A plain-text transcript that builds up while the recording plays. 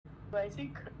I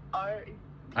say R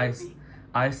I, s- POV.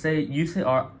 I say, you say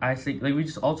R, I say, like, we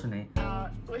just alternate.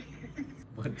 Wait.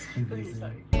 What's Okay, confusing?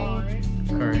 sorry. R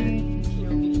Current.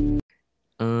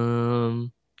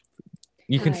 POV.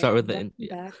 You can Hi, start with welcome the,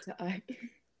 yeah. back to our.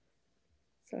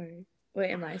 Sorry.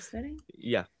 Wait, am I starting?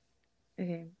 Yeah.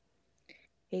 Okay.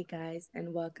 Hey guys,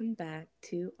 and welcome back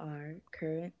to our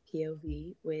current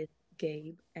POV with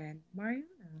Gabe and Mariana.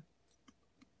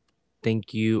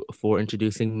 Thank you for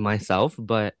introducing myself,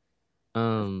 but,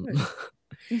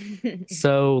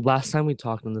 so last time we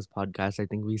talked on this podcast, I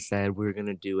think we said we were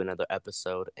gonna do another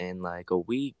episode in like a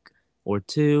week or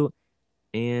two,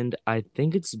 and I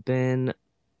think it's been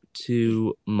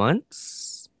 2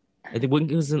 months. I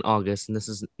think it was in August, and this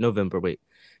is November. Wait,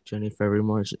 January, February,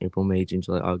 March, April, May, June,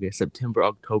 July, August, September,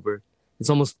 October. It's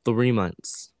almost 3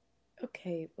 months.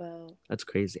 Okay, well, That's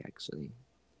crazy, actually.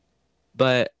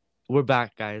 But we're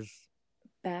back, guys.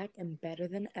 back and better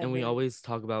than ever. And we always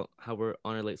talk about how we're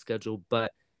on a late schedule,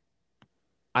 but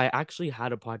I actually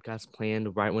had a podcast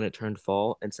planned right when it turned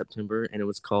fall in September, and it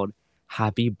was called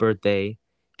Happy Birthday,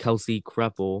 Kelsey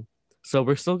Kreppel. So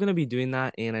we're still going to be doing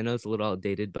that, and I know it's a little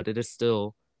outdated, but it is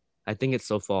still, I think it's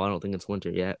still fall. I don't think it's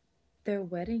winter yet. Their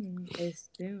wedding is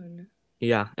soon.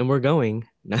 Yeah, and we're going.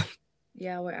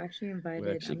 Yeah, we're actually invited.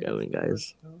 We're actually I'm the going,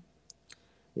 guys. photo.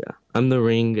 Yeah, I'm the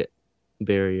ring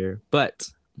barrier.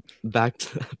 But back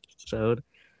to the episode.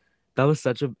 That was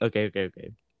such a okay.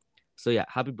 So yeah,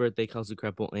 happy birthday, Kelsey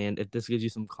Kreppel. And if this gives you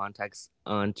some context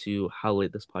onto how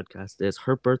late this podcast is,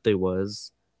 her birthday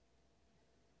was.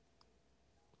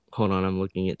 Hold on, I'm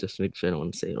looking at just to make sure I don't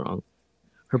want to say it wrong.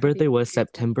 Her birthday was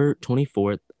September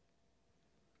 24th,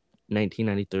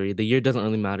 1993. The year doesn't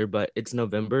really matter, but it's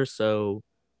November, so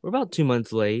we're about 2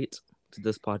 months late to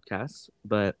this podcast.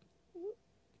 But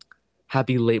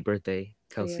happy late birthday,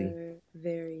 Kelsey. They're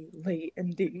very late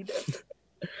indeed.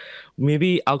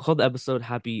 Maybe I'll call the episode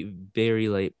Happy Very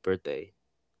Late Birthday,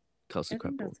 Kelsey I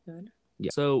think Kreppel. that's good.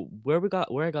 Yeah. So where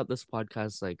I got this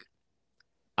podcast like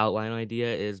outline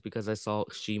idea is because I saw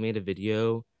she made a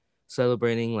video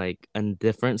celebrating like a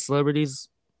different celebrity's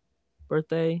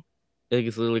birthday. Like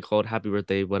it's literally called Happy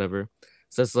Birthday, whatever.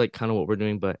 So that's like kind of what we're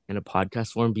doing, but in a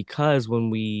podcast form. Because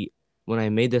when I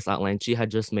made this outline, she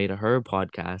had just made her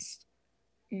podcast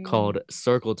called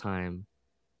Circle Time.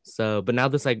 So, but now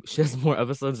this like she has more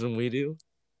episodes than we do.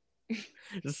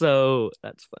 So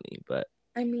that's funny, but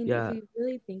I mean, yeah. if you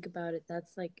really think about it,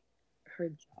 that's like her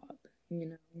job, you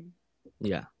know?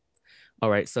 Yeah. All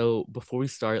right. So before we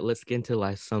start, let's get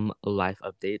into some life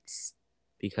updates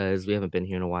because we haven't been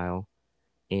here in a while.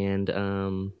 And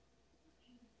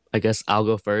I guess I'll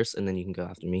go first and then you can go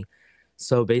after me.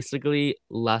 So basically,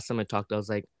 last time I talked,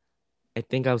 I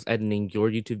think I was editing your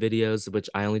YouTube videos, which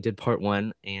I only did part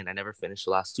 1 and I never finished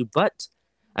the last 2, but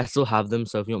I still have them.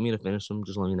 So if you want me to finish them,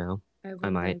 just let me know. I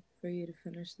might like for you to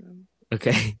finish them.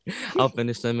 Okay. I'll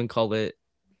finish them and call it.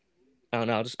 I don't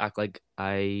know. I'll just act like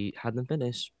I had them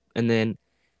finished. And then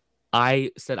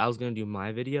I said I was going to do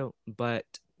my video, but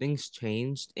things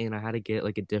changed and I had to get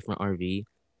like a different RV.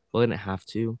 Well, I didn't have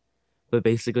to, but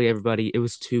basically it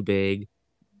was too big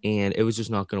and it was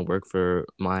just not going to work for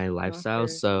my lifestyle.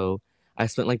 So I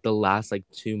spent like the last like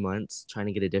 2 months trying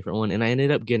to get a different one and I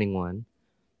ended up getting one.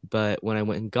 But when I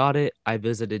went and got it, I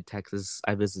visited Texas.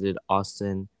 I visited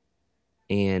Austin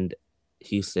and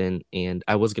Houston, and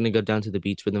I was going to go down to the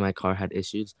beach, but then my car had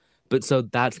issues. But so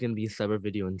that's going to be a separate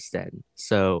video instead.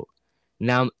 So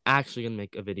now I'm actually going to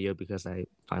make a video because I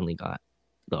finally got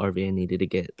the RV I needed to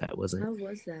get. That wasn't How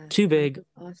was that? too big.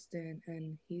 Austin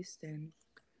and Houston.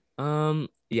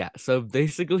 Yeah. So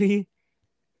basically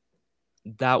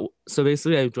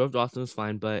I drove to Austin, was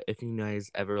fine. But if you guys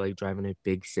ever like drive in a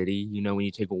big city, you know, when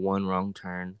you take one wrong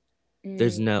turn,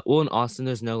 there's in Austin,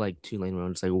 there's no like 2-lane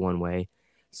road. It's like one way.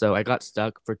 So I got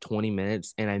stuck for 20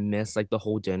 minutes and I missed like the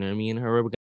whole dinner me and her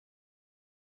were.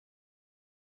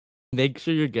 Make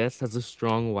sure your guest has a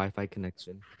strong Wi-Fi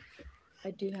connection.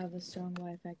 I do have a strong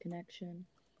Wi-Fi connection.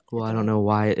 Well, I don't know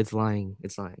why it's lying.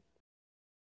 It's lying.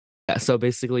 Yeah, so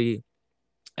basically,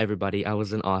 everybody, I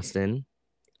was in Austin,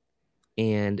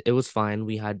 and it was fine.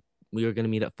 We were gonna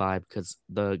meet at 5 because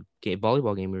the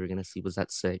volleyball game we were gonna see was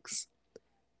at 6,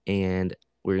 and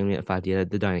we were gonna meet at 5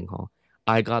 at the dining hall.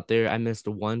 I got there. I missed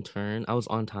one turn. I was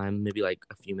on time, maybe like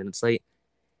a few minutes late.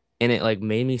 And it like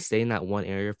made me stay in that one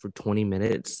area for 20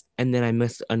 minutes. And then I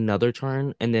missed another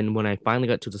turn. And then when I finally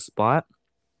got to the spot,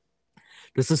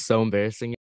 this is so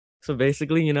embarrassing. So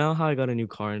basically, you know how I got a new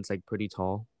car and it's like pretty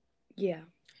tall? Yeah.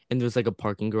 And there's like a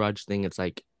parking garage thing. It's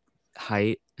like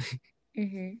height.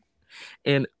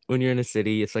 And when you're in a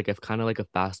city, it's like a kind of like a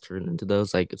fast turn into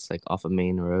those, like it's like off a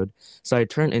main road. So I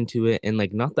turned into it and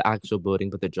like not the actual building,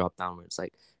 but the drop down where it's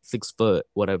like 6 foot,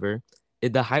 whatever.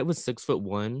 The height was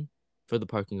 6'1" for the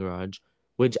parking garage,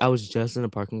 which I was just in a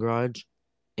parking garage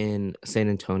in San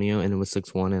Antonio and it was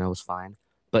 6'1" and I was fine.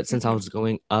 But since I was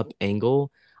going up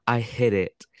angle, I hit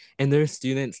it. And there's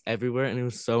students everywhere and it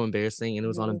was so embarrassing and it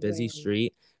was on a No busy way.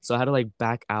 street. So I had to like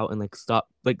back out and like stop,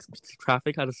 like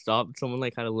traffic had to stop. Someone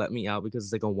like had to let me out because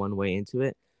it's like a one way into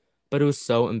it. But it was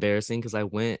so embarrassing because I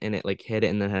went and it like hit it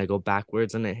and then I had to go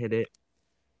backwards and it hit it.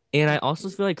 And I also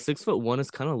feel like 6'1"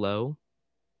 is kind of low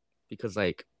because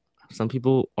like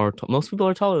most people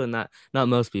are taller than that. Not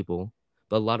most people,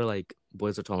 but a lot of like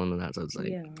boys are taller than that. So it's like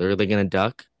Yeah. they're gonna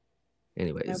duck. I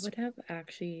Anyways, would have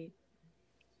actually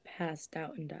passed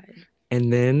out and died.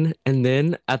 and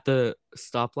then at the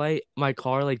stoplight, my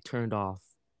car like turned off.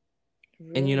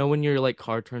 And you know Really? when your like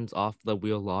car turns off, the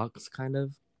wheel locks kind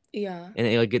of, Yeah. and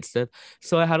it like gets stiff.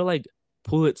 So I had to like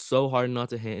pull it so hard not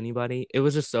to hit anybody. It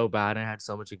was just so bad. I had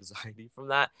so much anxiety from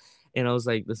that, and I was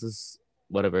like, this is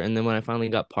whatever. And then when I finally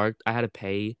got parked, I had to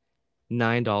pay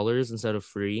 $9 instead of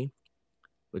free,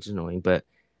 which is annoying. But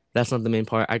that's not the main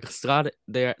part. I got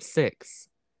there at 6,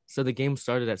 so the game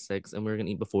started at 6, and we were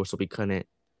gonna eat before, so we couldn't.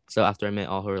 So after I met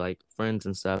all her like friends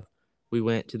and stuff, we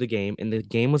went to the game, and the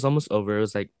game was almost over. It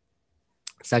was like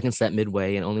second set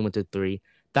midway and only went to 3.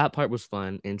 That part was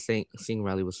fun and seeing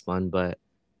Riley was fun, but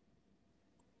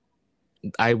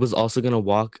I was also gonna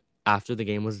walk after the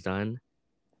game was done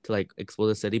to like explore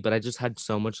the city, but I just had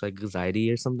so much like anxiety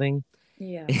or something.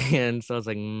 Yeah. And so I was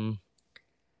like,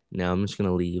 no, I'm just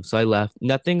gonna leave. So I left.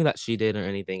 Nothing that she did or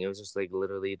anything. It was just like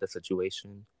literally the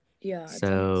situation. Yeah, it's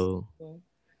So understandable.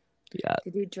 yeah.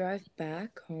 Did you drive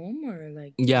back home or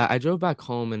like Yeah, I drove back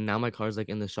home and now my car's like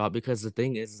in the shop because the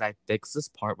thing is I fixed this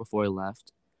part before I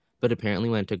left. But apparently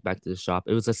when I took back to the shop,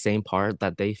 it was the same part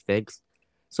that they fixed.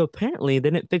 So apparently they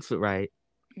didn't fix it right.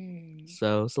 mm,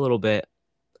 So it's a little bit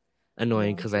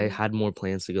annoying because I wonky? had more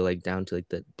plans to go like down to like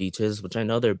the beaches, which I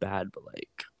know they're bad, but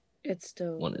like It's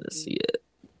wanted still, to see it.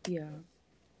 yeah.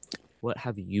 What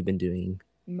have you been doing?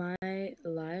 My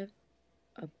life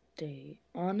update.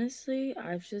 Honestly,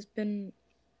 I've just been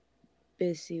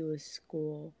busy with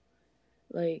school.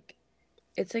 Like,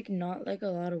 it's like not like a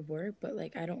lot of work, but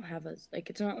like I don't have like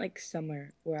it's not like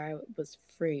summer where I was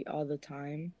free all the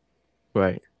time.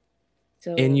 Right.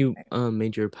 And So, you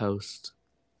made your post.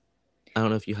 I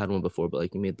don't know if you had one before, but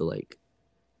like you made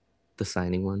the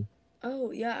signing one.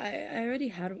 oh yeah, I already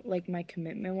had like my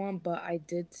commitment one, but I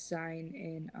did sign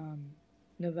in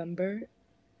November.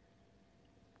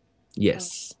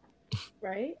 Yes.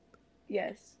 Right?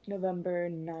 Yes, November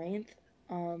 9th.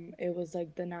 It was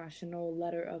like the national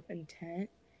letter of intent.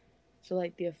 So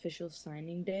like the official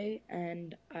signing day,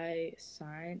 and I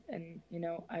signed, and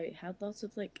I had lots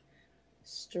of like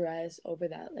stress over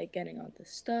that, like getting all the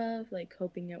stuff, like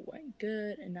hoping it went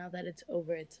good, and now that it's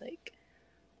over, it's like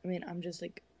I'm just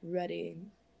like ready.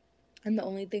 And the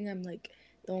only thing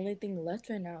left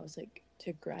right now is like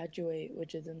to graduate,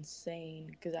 which is insane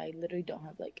because I literally don't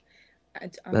have like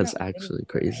I'm That's not waiting actually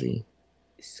for any crazy.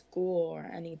 school or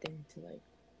anything to like,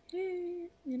 hey,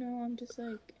 I'm just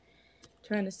like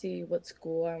trying to see what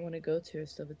school I want to go to or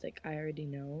stuff. It's like I already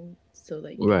know. So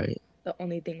like Right. the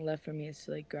only thing left for me is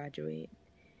to like graduate.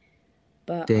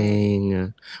 But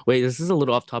Dang. Wait, this is a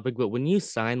little off topic, but when you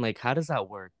sign, like, how does that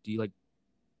work? Do you like,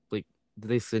 do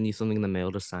they send you something in the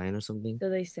mail to sign or something? so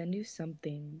they send you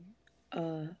something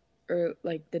uh or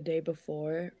like the day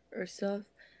before or stuff.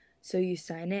 So you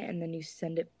sign it and then you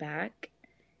send it back,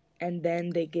 and then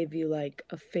they give you like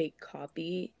a fake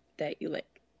copy that you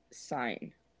like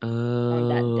sign on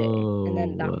that day. And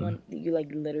then that Oh, one you like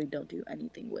literally don't do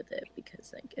anything with it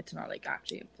because like it's not like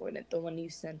actually important. The one you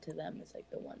send to them is like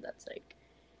the one that's like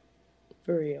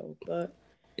for real. But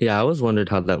yeah. I always wondered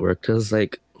how that worked because,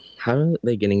 like, how are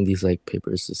they getting these like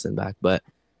papers to send back? But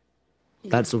yeah.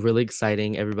 that's really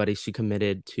exciting. Everybody, she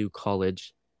committed to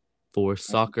college for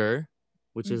soccer,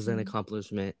 which is an Mm-hmm.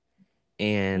 accomplishment.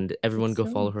 And everyone It's go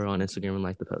so follow her on insane. Instagram and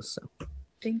like the post. So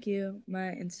Thank you.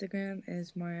 My Instagram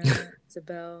is Mariana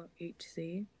Isabel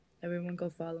HC. Everyone go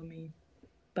follow me.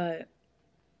 But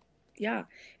yeah,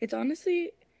 it's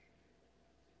honestly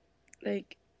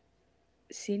like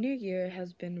senior year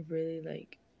has been really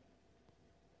like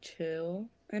chill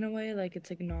in a way. Like it's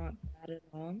like not bad at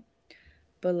all.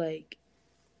 But like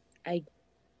I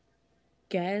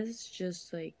guess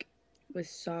just like with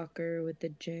soccer, with the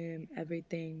gym,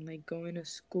 everything, like going to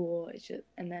school, it's just,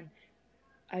 and then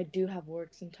I do have work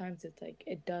sometimes. It's like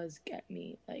it does get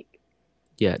me like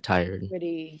yeah, tired.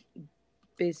 pretty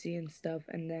busy and stuff,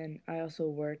 and then I also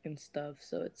work and stuff,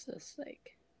 so it's just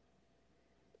like,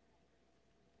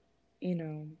 you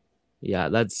know, Yeah,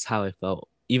 that's how I felt.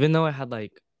 Even though I had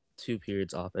like 2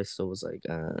 periods off, I still was like,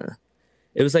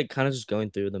 it was like kind of just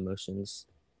going through the motions,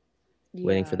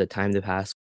 waiting for yeah, the time to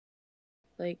pass.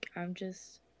 like I'm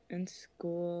just in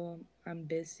school, I'm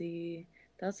busy.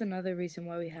 That's another reason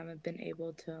why we haven't been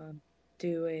able to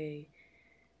do a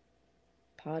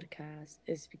podcast,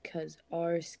 is because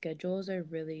our schedules are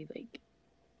really like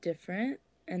different.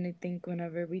 And I think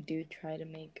whenever we do try to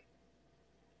make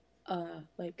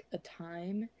like a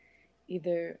time,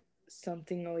 either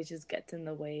something always just gets in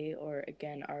the way, or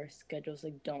again our schedules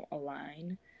like don't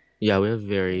align. Yeah, we have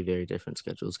very, very different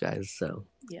schedules, guys. So,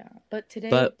 Yeah, but today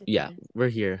but it yeah, did. we're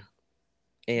here.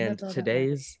 And And that's all that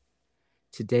matters.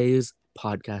 today's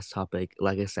podcast topic,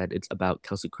 like I said, it's about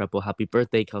Kelsey Kreppel. Happy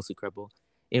birthday, Kelsey Kreppel.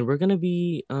 And we're gonna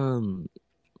be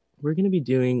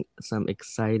doing some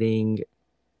exciting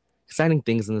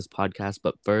things in this podcast.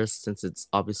 But first, since it's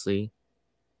obviously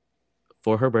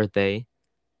for her birthday,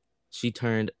 she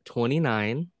turned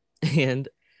 29. And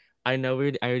I know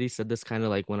I already said this kind of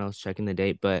like when I was checking the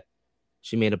date, but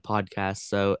she made a podcast.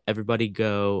 So everybody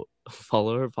go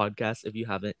follow her podcast if you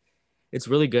haven't. It's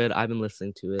really good. I've been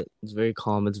listening to it. It's very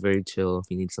calm. It's very chill if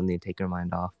you need something to take your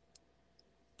mind off.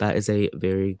 That is a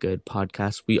very good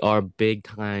podcast. We are big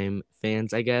time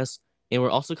fans, I guess. And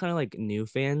we're also kind of like new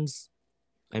fans.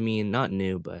 I mean, not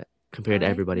new, but compared to I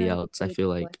everybody have else, I a feel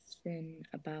like, question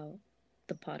about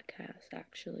the podcast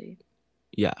actually.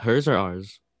 yeah, hers or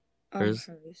ours? Hers?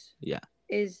 Hers. Yeah.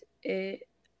 Is it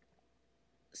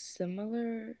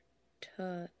similar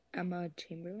to Emma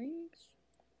Chamberlain's?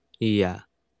 Yeah.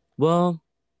 Well,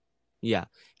 yeah.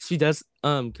 She does,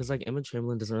 because like Emma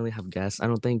Chamberlain doesn't really have guests, I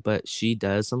don't think, but she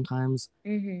does sometimes.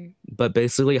 Mm-hmm. But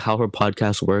basically how her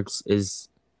podcast works is,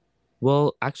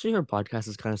 well, actually her podcast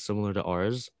is kind of similar to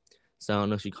ours. So I don't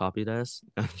know if she copied us.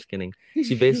 I'm just kidding.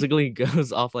 She basically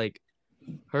goes off like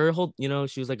her whole,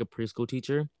 she was like a preschool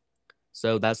teacher.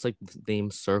 So that's like the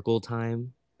name Circle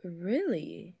Time.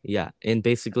 Really? Yeah. And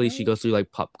basically she Oh, goes through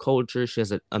like pop culture. She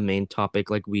has a main topic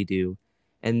like we do.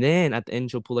 And then at the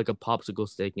end she'll pull like a popsicle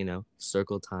stick,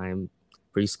 Circle Time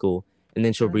preschool. And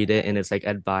then she'll read it and oh, it's like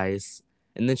advice.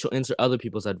 And then she'll answer other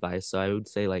people's advice. So I would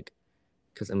say like,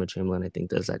 because Emma Chamberlain I think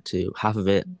does that too. Half of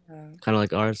it yeah. kind of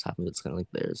like ours, half of it's kind of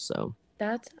like theirs. So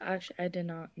That's actually, I did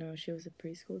not know she was a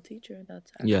preschool teacher.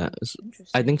 That's yeah, actually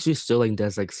I think interesting. she still like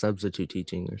does like substitute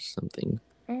teaching or something,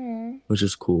 Oh, which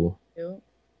is cool. cute.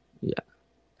 Yeah,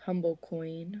 Humble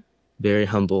queen. very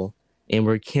humble, and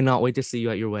we cannot wait to see you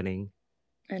at your wedding.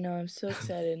 I know, I'm so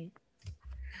excited.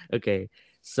 Okay,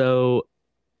 so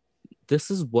this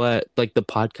is what like the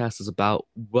podcast is about.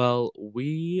 Well,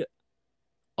 we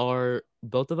are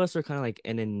both of us are kind of like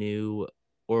in a new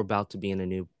or about to be in a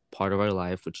new part of our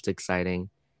life, which is exciting.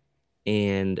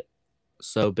 And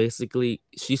so basically,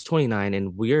 she's 29,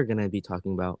 and we are gonna be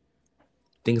talking about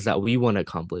things that we want to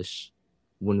accomplish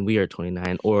when we are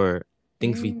 29 or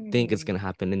things we think is Mm, going to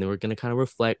happen. And then we're going to kind of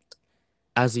reflect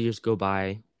as the years go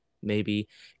by, maybe.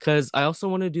 Because I also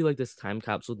want to do like this time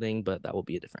capsule thing, but that will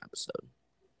be a different episode.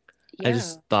 I yeah,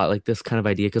 just thought like this kind of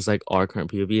idea because like our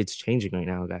current POV, it's changing right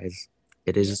now, guys.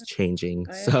 It is yeah. just changing.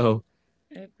 I So,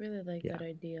 I really like yeah. that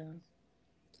idea.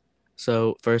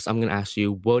 So, first, I'm going to ask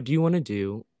you, what do you want to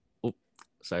do? Oh,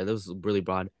 sorry, that was really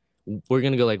broad. We're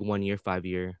going to go like 1 year, 5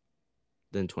 year,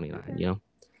 then 29, Okay.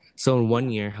 So, in Yeah. 1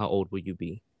 year, how old will you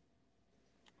be?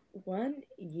 1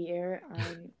 year,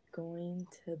 I'm going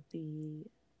to be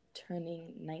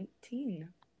turning 19,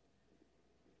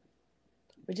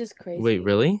 which is Wait, crazy.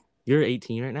 really? You're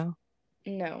 18 right now?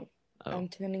 No, Oh. I'm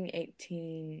turning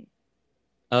 18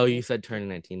 Oh, you in said turning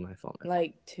 19. My fault.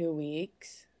 like 2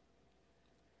 weeks.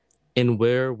 And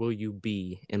where will you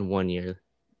be in 1 year?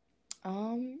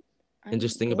 Um, And I'm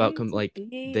just think about going to like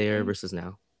be there in versus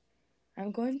now.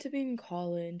 I'm going to be in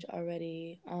college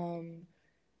already.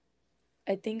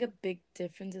 I think a big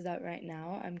difference is that right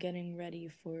now I'm getting ready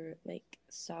for like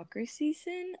soccer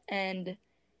season, and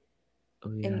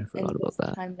Oh yeah, I in forgot about this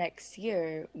that. time next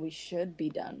year we should be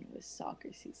done with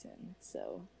soccer season.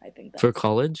 So I think For that's,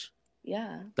 college?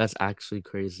 yeah, That's actually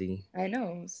crazy. I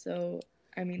know. So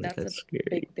I mean Like that's a that's scary.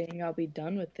 big thing. I'll be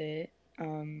done with it.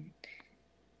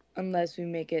 Unless we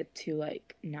make it to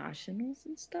like nationals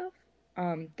and stuff.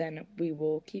 Then we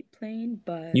will keep playing,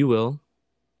 but You will.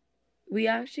 we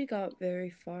actually got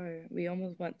very far. We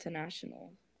almost went to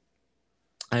nationals.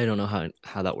 I don't know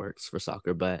how that works for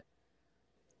soccer, but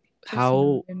Just not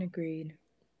how and agreed.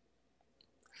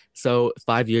 so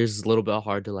 5 years is a little bit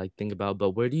hard to like think about,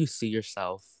 but where do you see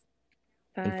yourself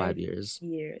in 5 5 years?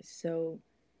 years. So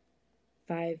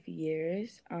 5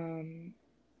 years.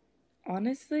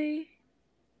 Honestly,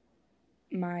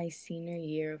 my senior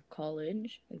year of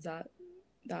college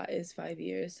that is 5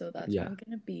 years, so that's where Yeah. I'm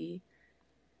gonna be.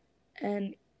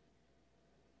 And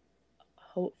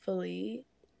hopefully,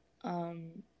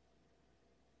 um,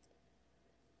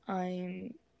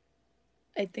 I'm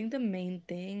I think the main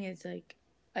thing is like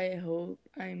I hope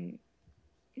I'm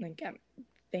like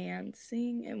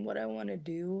advancing in what I want to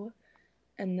do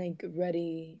and like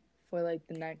ready for like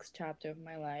the next chapter of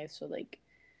my life. So like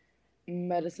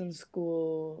medicine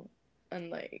school and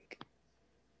like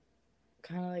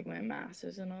kind of like my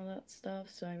master's and all that stuff.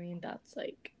 So I mean that's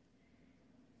like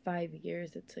 5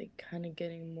 years. It's like kind of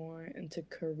getting more into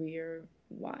career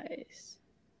wise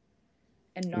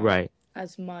and not Right.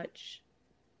 as much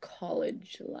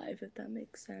college life, if that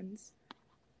makes sense.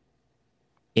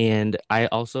 And I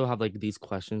also have like these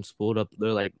questions pulled up.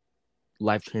 They're like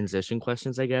life transition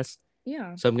questions, I guess.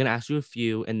 Yeah. So I'm gonna ask you a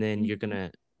few, and then you're Mhm.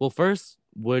 gonna. Well, first,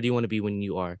 where do you want to be when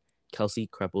you are Kelsey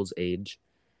Kreppel's age?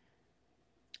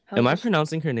 How Am old I is she?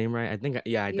 pronouncing her name right? I think.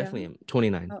 Yeah, I Yeah. definitely am.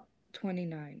 29. Oh,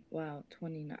 29. Wow,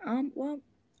 29. Well,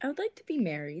 I would like to be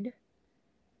married.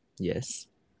 Yes.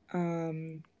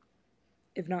 Um,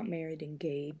 if not married,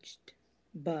 engaged.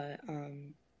 But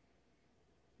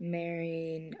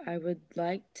marrying, I would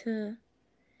like to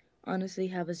honestly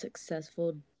have a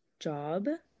successful job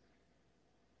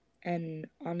and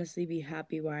honestly be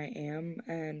happy where I am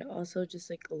and also just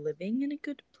like living in a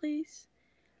good place.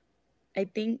 I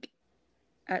think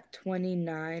at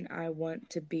 29 I want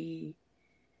to be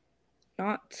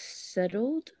not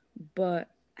settled, but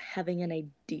having an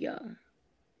idea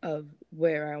of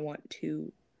where I want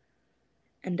to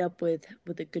end up with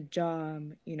a good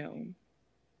job, that.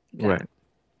 Right.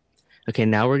 Okay.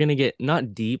 Now we're gonna get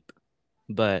not deep,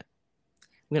 but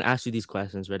I'm gonna ask you these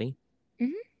questions. Ready? Hmm.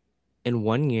 In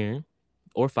 1 year,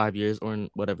 or 5 years, or in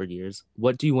whatever years,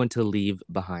 what do you want to leave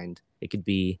behind? It could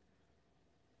be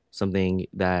something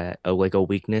that, like a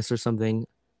weakness or something.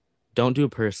 Don't do a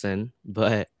person,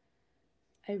 but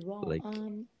I won't. like,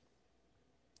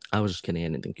 I was just kidding. I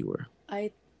didn't think you were.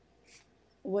 I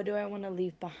what do I want to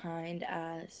leave behind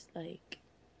as like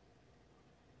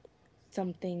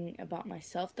something about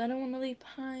myself that I want to leave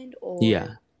behind, or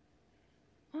Yeah.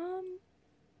 um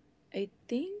I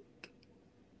think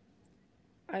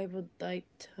I would like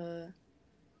to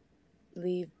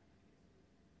leave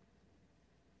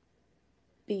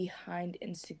behind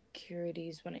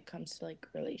insecurities when it comes to like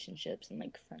relationships and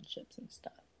like friendships and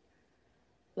stuff.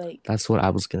 Like, That's what I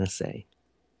was gonna say.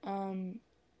 um,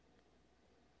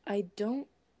 I don't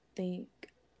think,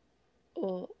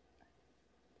 well,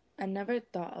 I never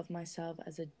thought of myself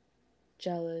as a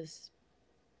jealous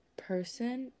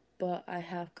person, but I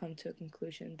have come to a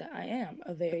conclusion that I am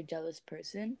a very jealous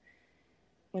person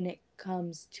when it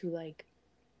comes to like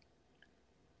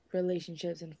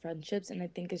relationships and friendships. And I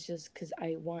think it's just because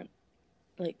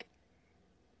like,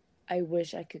 I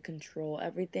wish I could control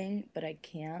everything, but I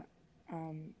can't.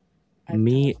 Um, I've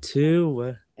Me talked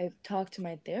too. I've talked to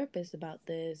my therapist about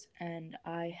this, and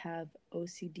I have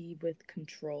OCD with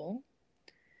control.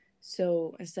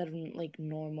 So instead of like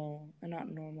normal, or not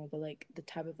normal, but like the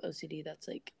type of OCD that's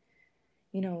like,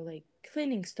 like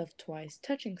cleaning stuff twice,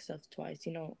 touching stuff twice,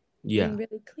 being Yeah.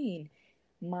 really clean.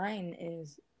 Mine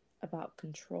is about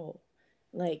control.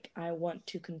 Like, I want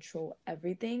to control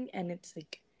everything, and it's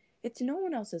like, it's no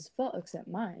one else's fault except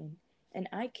mine. And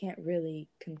I can't really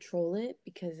control it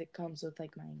because it comes with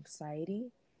like my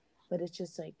anxiety, but it's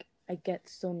just like I get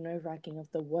so nerve wracking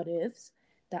of the what ifs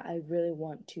that I really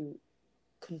want to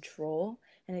control.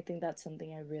 And I think that's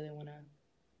something I really want to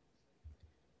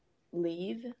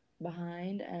leave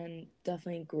behind and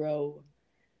definitely grow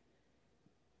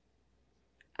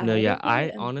No, out yeah. of it I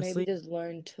and maybe honestly, just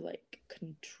learn to like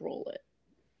control it.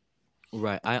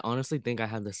 right. I honestly think I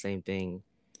have the same thing,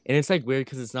 and it's like weird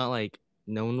because it's not like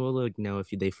no one will like know if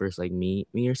they first like meet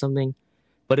me or something,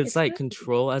 but it's like Exactly.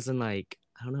 control as in like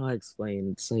I don't know how to explain.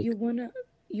 It's like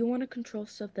You want to control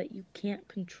stuff that you can't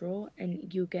control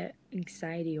and you get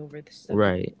anxiety over the stuff you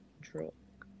right. can control.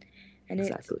 And it's,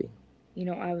 Exactly.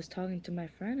 I was talking to my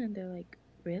friend and they're like,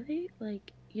 "Really?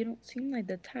 Like you don't seem like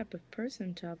the type of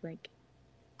person to have like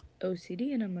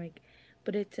OCD." And I'm like,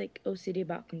 "But it's like OCD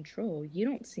about control. You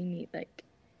don't see me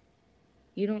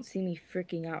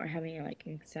freaking out or having like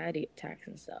anxiety attacks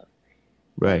and stuff.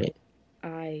 But Right.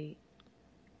 I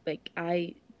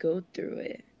I go through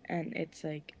it and it's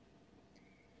like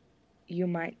you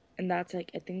might, and that's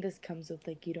like I think this comes with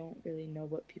like you don't really know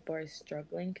what people are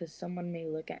struggling because someone may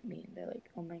look at me and they're like,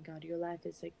 "Oh my god, your life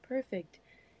is like perfect.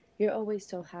 You're always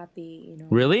so happy."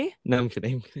 Really? No, I'm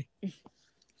kidding. I'm kidding.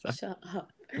 Sorry. Shut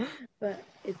up. But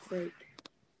it's like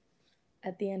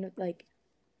at the end of like,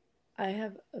 I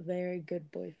have a very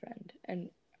good boyfriend, and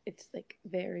it's like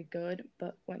very good,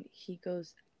 but when he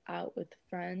goes out with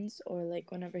friends or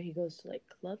like whenever he goes to like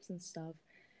clubs and stuff,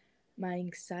 my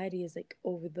anxiety is like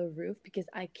over the roof because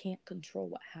I can't control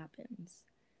what happens.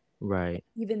 Right.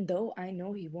 Even though I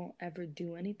know he won't ever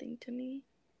do anything to me,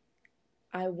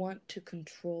 I want to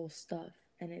control stuff,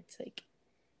 and it's like,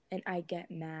 and I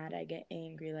get mad, I get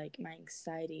angry, like my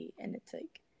anxiety, and it's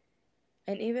like,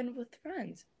 and even with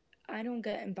friends, I don't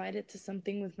get invited to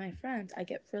something with my friends. I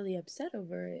get really upset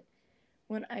over it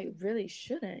when I really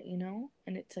shouldn't, you know?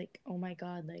 And it's like, oh my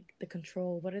God, like the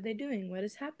control. What are they doing? What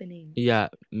is happening? Yeah,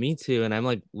 me too. And I'm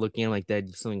like looking at like, did I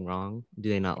do something wrong? Do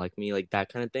they not like me? Like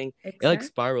that kind of thing. It like Exactly.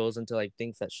 spirals into like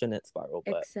things that shouldn't spiral,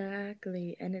 but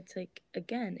Exactly. And it's like,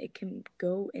 again, it can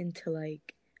go into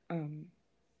like,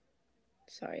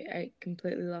 sorry, I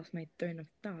completely lost my train of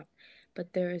thought.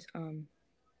 But there is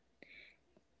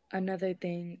another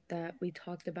thing that we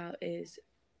talked about is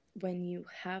when you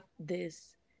have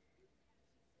this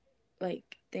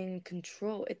like thing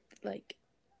control it, like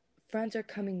friends are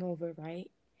coming over, right?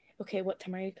 Okay, what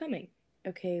time are you coming?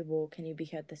 Okay, well, can you be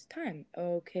here at this time?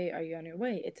 Okay, are you on your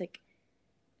way? It's like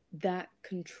that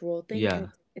control thing, and yeah.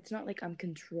 it's not like I'm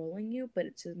controlling you, but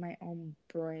it's just my own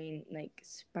brain like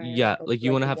Yeah, spiraling of like you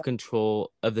like want to have what.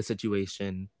 control of the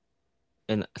situation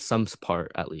in some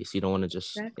part at least. You don't want to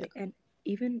just yeah. Exactly. And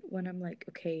even when I'm like,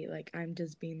 okay, like I'm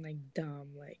just being like dumb,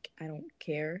 like I don't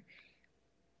care,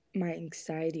 my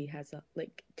anxiety has a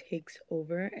like takes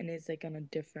over and is like on a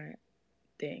different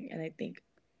thing. And I think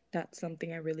that's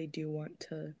something I really do want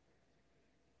to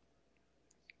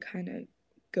kind of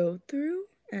go through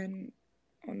and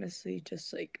honestly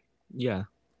just like Yeah.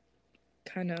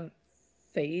 kind of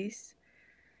face.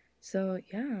 So,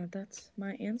 yeah, that's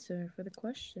my answer for the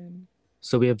question.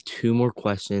 So we have two more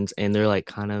questions and they're like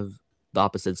kind of the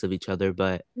opposites of each other,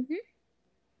 but Mm-hmm.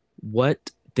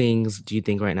 what things do you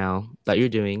think right now that you're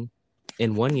doing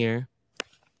in 1 year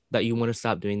that you want to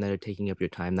stop doing that are taking up your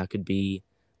time? That could be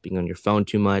being on your phone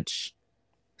too much,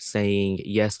 saying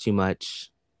yes too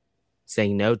much,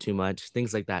 saying no too much,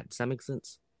 things like that. Does that make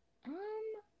sense?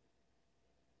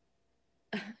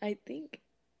 I think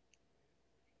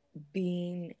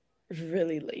being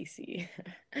really lazy,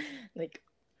 like,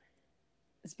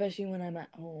 especially when I'm at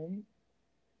home,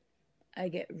 I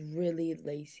get really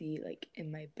lazy, like,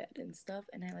 in my bed and stuff,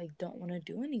 and I, like, don't want to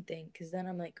do anything because then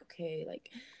I'm like, okay, like,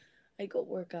 I go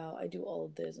work out, I do all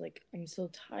of this. Like, I'm so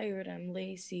tired, I'm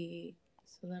lazy.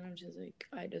 So then I'm just like,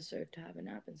 I deserve to have a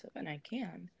nap and stuff, and I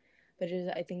can. But it is,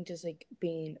 I think, just like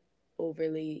being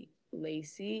overly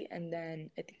lazy. And then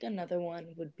I think another one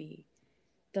would be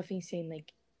definitely saying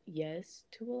like yes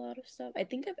to a lot of stuff. I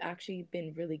think I've actually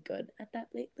been really good at that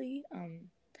lately. A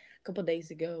couple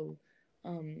days ago,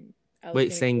 um, I was Wait,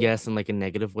 gonna saying go. yes in like a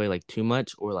negative way, like too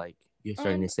much, or like you're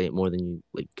starting Um, to say it more than you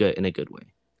like good in a good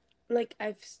way. like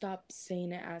I've stopped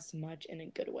saying it as much in a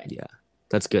good way. Yeah.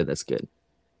 That's good. That's good.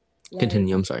 Like,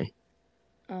 Continue. I'm sorry.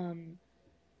 um,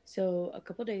 so a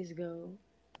couple days ago,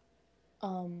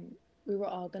 um, we were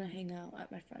all gonna hang out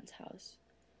at my friend's house.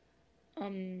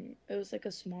 It was like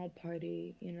a small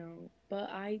party, you know, but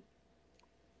I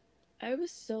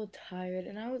was so tired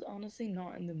and I was honestly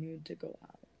not in the mood to go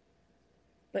out.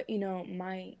 But you know,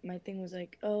 my thing was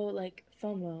like, oh, like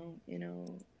FOMO, you know,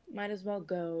 might as well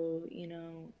go, you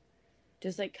know,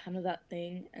 just like kind of that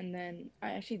thing. And then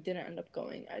I actually didn't end up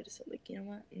going. I just said like, you know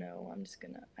what? No, I'm just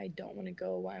gonna. I don't want to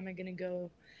go. Why am I gonna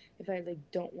go if I like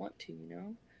don't want to? You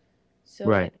know. So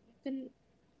Right. I've been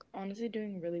honestly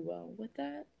doing really well with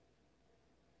that.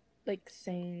 Like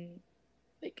saying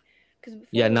like, because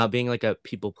Yeah, before, not being like a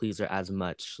people pleaser as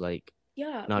much, like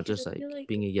yeah, not because I just like feel like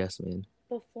being a yes man.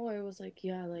 before it was like,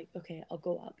 yeah, like okay, I'll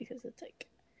go out because it's like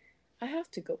I have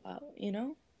to go out, you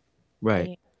know.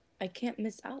 Right. I I can't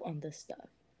miss out on this stuff.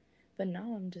 But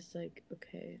now I'm just like,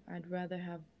 okay, I'd rather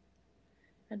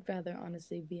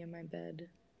honestly be in my bed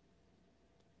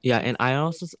Yeah, and instead I of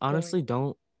also going. honestly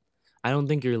don't I don't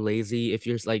think you're lazy if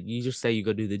you're like you just say you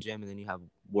go do the gym and then you have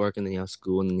work and then you have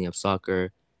school and then you have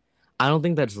soccer. I don't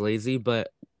think that's lazy,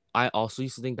 but I also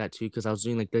used to think that too because I was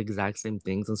doing like the exact same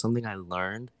things and something I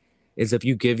learned is if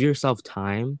you give yourself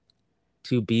time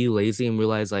to be lazy and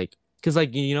realize like because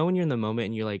like you know when you're in the moment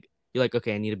and you're like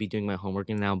okay I need to be doing my homework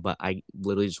now but I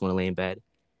literally just want to lay in bed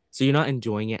so you're not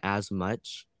enjoying it as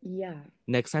much. Yeah,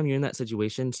 Next time you're in that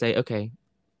situation say okay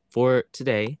for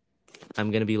today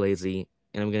I'm gonna be lazy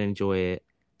and I'm gonna enjoy it.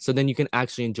 So then you can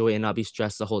actually enjoy it and not be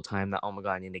stressed the whole time that oh my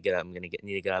god I need to get up, need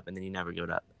to get up, and then you never get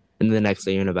up. And then the next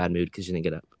day you're in a bad mood because you didn't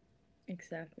get up.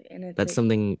 exactly. And it's That's like,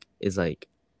 something is like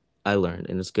I learned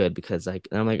and it's good because like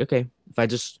and I'm like, okay, if I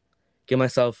just give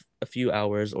myself a few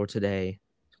hours, or today,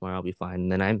 tomorrow I'll be fine.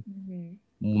 And then I'm Mm-hmm.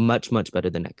 much, much better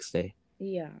the next day.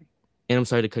 Yeah. And I'm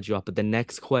sorry to cut you off, but the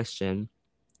next question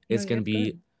No, is going you're to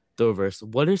be good. the reverse.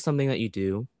 What is something that you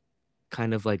do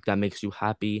kind of like that makes you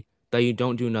happy that you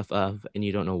don't do enough of and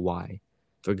you don't know why?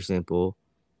 For example,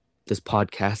 this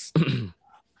podcast.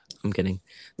 I'm kidding.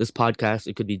 This podcast,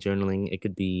 it could be journaling, it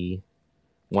could be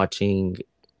watching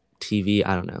TV.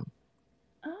 I don't know.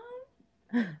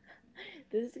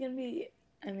 This is gonna be.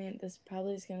 I mean, this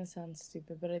probably is gonna sound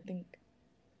stupid, but I think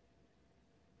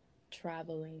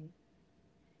traveling.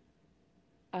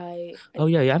 Oh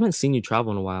yeah, I haven't seen you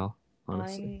travel in a while,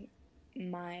 honestly.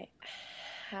 I'm my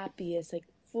happiest, like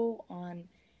full on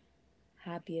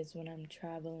happiest when I'm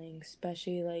traveling,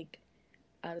 especially like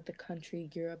out of the country,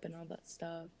 Europe, and all that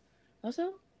stuff.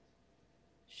 Also,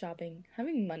 shopping,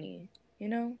 having money. You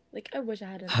know, like I wish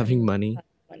I had an Having endless money. amount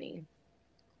of money.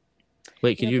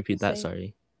 Wait, You could know, you people repeat that? say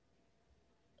Sorry.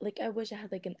 like I wish I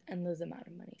had like an endless amount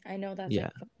of money. I know that's like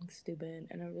Yeah. fucking stupid,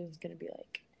 and everyone's gonna be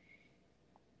like,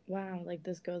 "Wow, like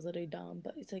this girl's literally dumb."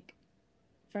 But it's like,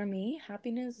 for me,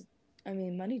 happiness. I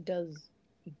mean, money does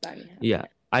buy me Yeah.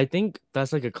 happiness. I think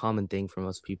that's like a common thing for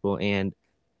most people. And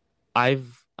I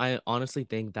honestly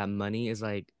think that money is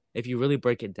like, if you really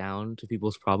break it down to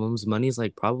people's problems, money is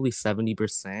like probably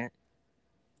 70%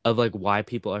 of like why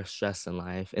people are stressed in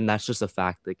life. And that's just a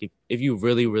fact. Like if you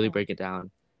really, really Yeah. break it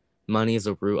down, money is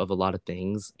the root of a lot of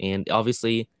things. And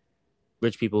obviously,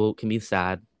 rich people can be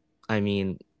sad. I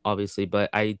mean, obviously, but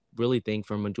I really think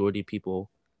for majority of people,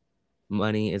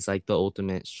 money is like the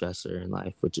ultimate stressor in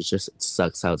life, which is just, it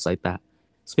sucks how it's like that.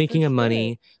 For Speaking of sure.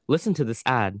 money, listen to this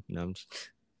ad. No,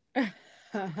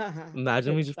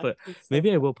 imagine we It's just put, actually so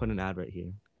maybe I fun. will put an ad right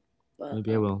here. But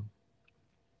Maybe I will.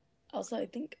 also I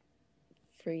think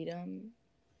freedom,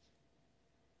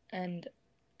 and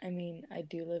I mean I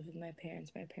do live with my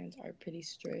parents. My parents are pretty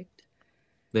strict.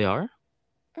 They are?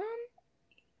 Um,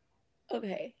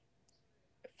 okay.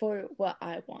 For what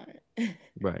I want.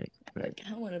 Right, right. Like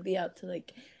I want to be out to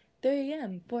like 3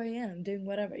 a.m., 4 a.m. doing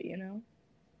whatever, you know?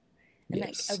 And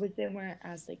like I Yes. wish they weren't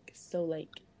as like so like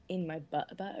in my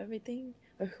butt about everything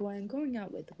or who I'm going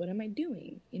out with, what am I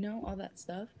doing, you know, all that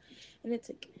stuff. And it's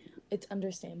like it's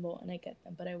understandable and I get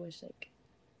them, but I wish like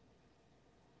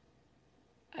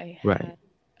I Right. had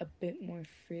a bit more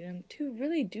freedom to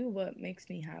really do what makes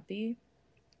me happy.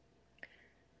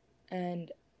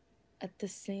 And at the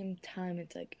same time,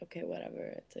 it's like, okay, whatever.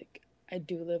 It's like I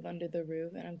do live under the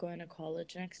roof and I'm going to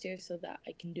college next year so that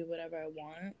I can do whatever I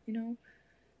want, you know?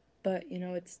 But, you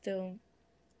know, it's still,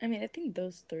 I mean, I think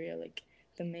those three are like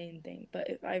the main thing. But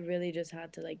if I really just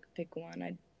had to like pick one,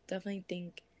 I definitely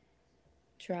think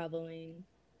traveling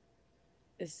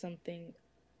is something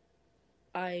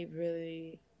I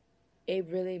really,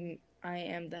 I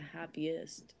am the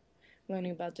happiest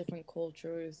learning about different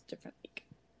cultures, different, like,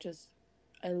 just,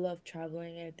 I love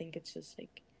traveling. And I think it's just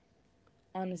like,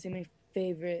 honestly, my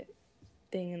favorite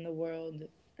thing in the world.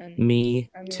 And Me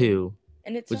I mean, too,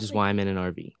 and it's which not is why like I'm in an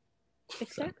RV.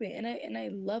 So, exactly, and I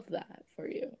love that for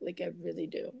you. Like I really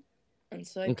do. And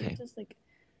so I think okay. just like,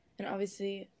 and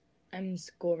obviously I'm in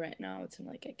school right now. It's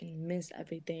not like I can miss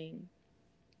everything.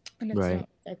 And it's Right. not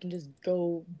like I can just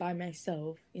go by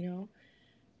myself, you know?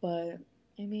 But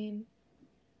I mean,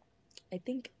 I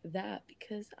think that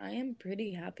because I am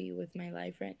pretty happy with my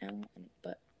life right now,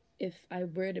 but if I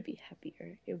were to be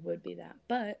happier, it would be that.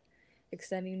 But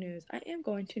exciting news, I am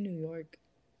going to New York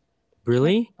next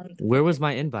Really? month for Where was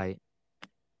my Christmas. invite?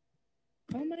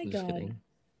 Oh my I'm just god. kidding.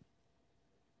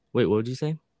 Wait, what would you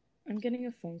say? I'm getting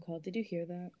a phone call. Did you hear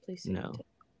that? Please say you No. did.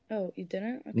 Oh, you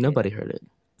didn't? Okay, Nobody that. heard it.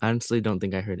 I honestly don't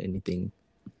think I heard anything.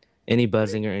 Any What?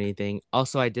 buzzing or anything.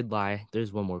 Also, I did lie.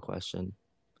 There's one more question.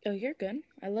 Oh, you're good.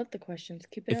 I love the questions.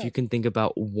 Keep it If you up. can think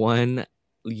about 1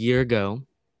 year ago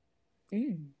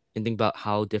Mm. and think about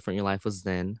how different your life was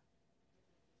then,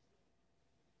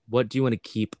 what do you want to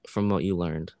keep from what you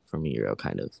learned from a year ago?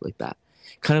 Kind of like that.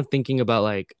 Kind of thinking about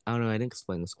like, I don't know, I didn't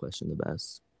explain this question the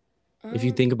best. If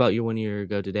you Um, think about your 1 year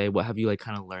ago today, what have you like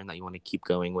kind of learned that you want to keep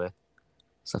going with?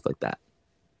 Stuff like that.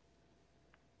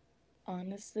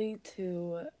 honestly,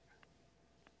 to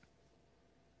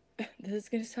this is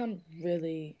gonna sound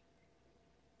really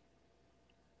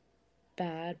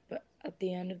bad, but at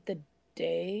the end of the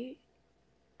day,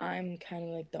 I'm kind of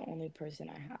like the only person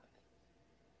I have.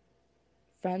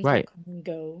 Friends will Right. come and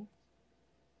go,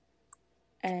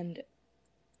 and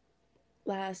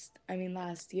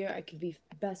last year I could be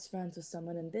best friends with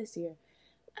someone, and this year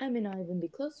I may not even be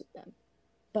close with them.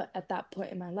 But at that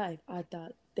point in my life, I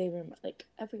thought they were like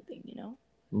everything, you know?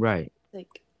 Right.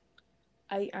 Like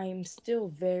I'm still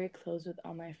very close with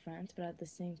all my friends, but at the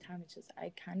same time, it's just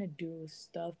I kind of do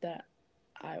stuff that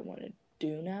I want to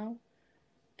do now,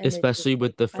 and it's just Especially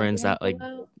with like the I friends want to that go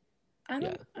like, out.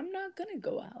 yeah. I'm not gonna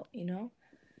go out,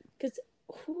 because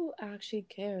who actually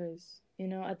cares?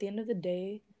 At the end of the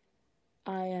day,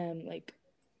 I am like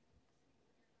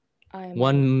I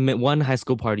am like One high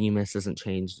school party you miss doesn't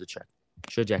change the that's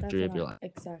trajectory what of your I life.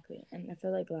 exactly. And I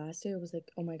feel like last year it was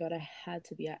like, oh my god, I had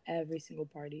to be at every single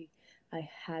party. I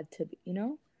had to be. And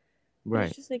it's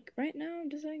Right. just like right now, I'm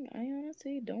just like I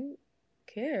honestly don't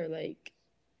care. Like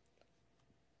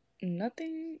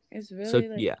nothing is So really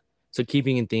like yeah. So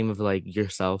keeping in theme of like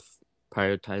yourself,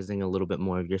 prioritizing a little bit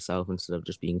more of yourself instead of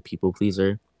just being people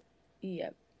pleaser.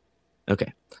 yep.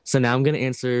 Okay. So now I'm gonna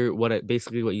answer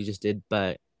basically what you just did,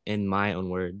 but in my own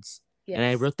words. And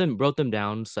I Yes. wrote them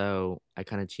down, so I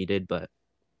kind of cheated, but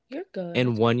You're good.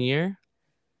 in It's one okay. year,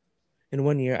 in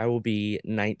 1 year I will be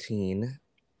 19,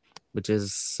 which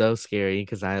is so scary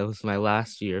because I was my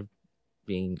last year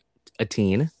being a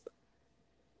teen.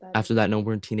 That After that, no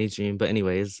more teenage dream. But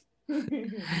anyways,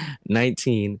 is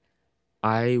 19.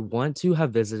 I want to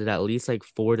have visited at least like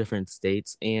 4 different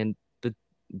states and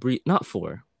not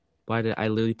four. Why did I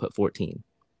literally put 14?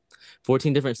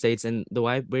 14 different states. And the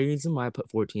reason why I put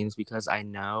 14 is because I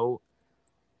know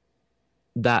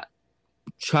that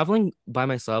traveling by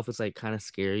myself is like kind of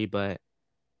scary,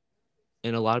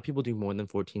 and a lot of people do more than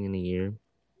 14 in a year.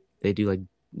 They do like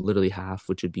literally half,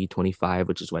 which would be 25,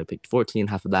 which is why I picked 14,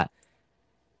 half of that.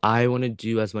 I want to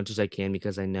do as much as I can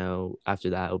because I know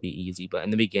after that it'll be easy. But in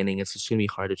the beginning, it's just gonna be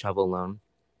hard to travel alone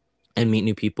and meet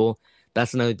new people.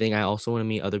 That's another thing. I also want to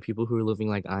meet other people who are living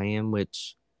like I am,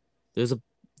 which there's a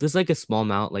there's like a small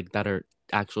amount like that are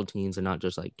actual teens and not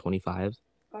just like 25.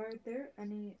 Are there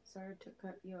any? Sorry to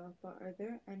cut you off, but are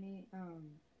there any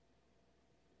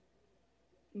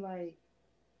like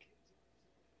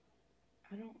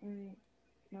I don't really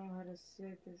know how to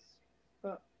say this,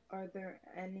 but are there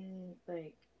any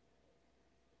like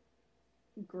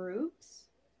groups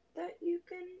that you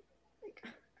can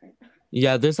like?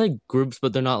 Yeah, there's like groups,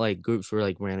 but they're not like groups where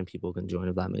like random people can join,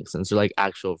 if that makes sense. They're like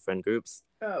actual friend groups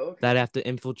Oh, that okay. have to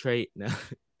infiltrate. No,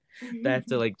 that have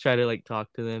to like try to like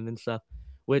talk to them and stuff,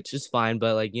 which is fine.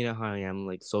 But like you know how I am,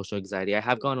 like social anxiety. I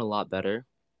have Yeah. gone a lot better,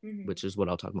 Mm-hmm. which is what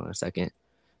I'll talk about in a second.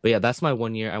 But yeah, that's my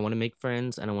 1 year. I want to make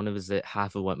friends and I want to visit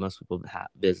half of what most people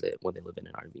visit when they live in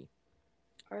an RV.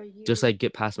 Are Just you like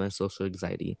get past my social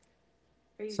anxiety.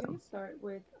 are you So gonna start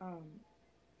with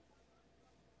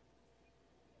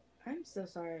I'm so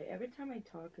sorry. Every time I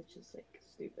talk, it's just like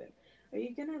stupid. Are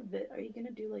you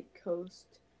gonna do like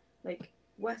coast, like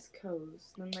West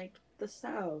Coast, then like the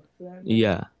South, then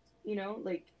yeah,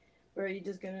 like, or are you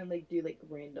just gonna like do like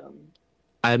random?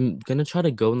 I'm gonna try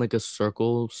to go in like a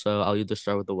circle. So I'll either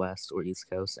start with the West or East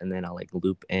Coast, and then I'll like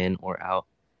loop in or out,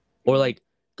 or Mm-hmm. like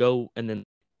go and then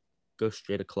go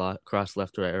straight across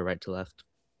left to right or right to left,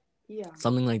 Yeah.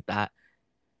 something like that.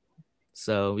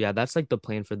 So yeah, that's like the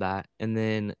plan for that.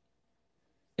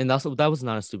 And also that was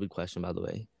not a stupid question, by the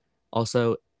way.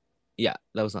 Also, yeah,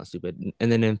 that was not stupid.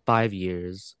 And then in 5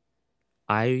 years,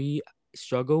 I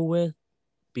struggle with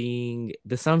being.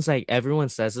 This sounds like everyone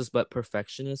says this, but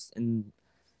perfectionist and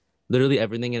literally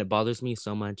everything, and it bothers me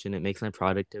so much, and it makes my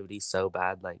productivity so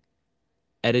bad. Like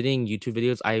editing YouTube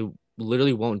videos, I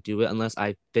literally won't do it unless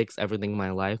I fix everything in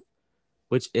my life,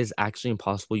 which is actually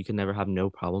impossible. You can never have no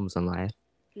problems in life.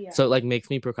 Yeah. So it like makes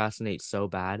me procrastinate so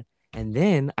bad. And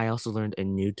then I also learned a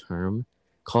new term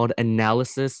called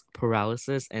analysis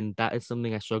paralysis, and that is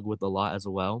something I struggle with a lot as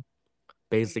well.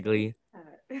 Wait, what is Basically,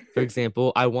 for that?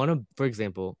 example, for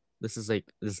example, this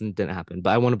didn't happen, but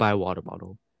I want to buy a water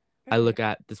bottle. I Okay. look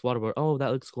at this water bottle. Oh,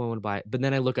 that looks cool. I want to buy it. But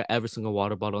then I look at every single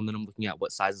water bottle, and then I'm looking at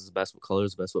what size is best, what color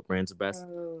is best, what brands are best.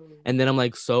 Oh. And then I'm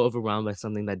like so overwhelmed by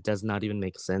something that does not even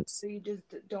make sense. So you just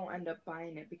don't end up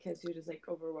buying it because you're just like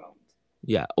overwhelmed.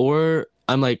 Yeah. Or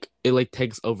I'm like, it like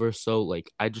takes over. So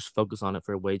like I just focus on it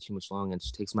for way too much long. And it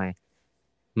just takes my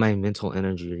mental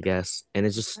energy, I guess. And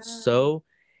it's just Uh, so,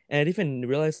 and I didn't even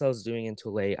realize I was doing it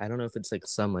until late. I don't know if it's like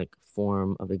some like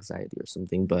form of anxiety or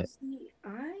something, but see,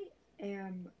 I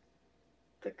am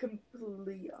the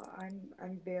complete.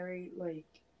 I'm very like.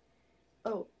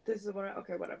 Oh, this is what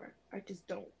okay, whatever. I just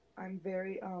don't. I'm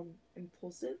very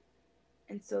impulsive,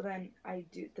 and so then I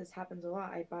do. This happens a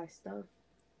lot. I buy stuff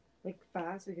like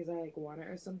fast because I like want it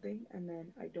or something, and then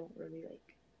I don't really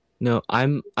like. no,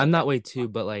 I'm Myself that up. way too.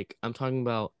 But like I'm talking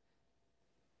about,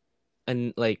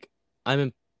 and like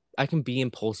I'm, I can be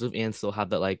impulsive and still have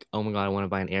that like, oh my God, I want to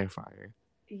buy an air fryer.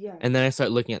 Yeah. And then I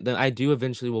start looking at them. I do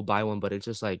eventually will buy one, but it's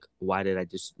just like, why did I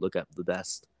just look at the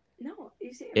best No,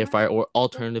 you see, air my fryer or like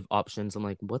alternative options? I'm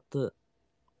like, what the?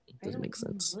 I Doesn't don't make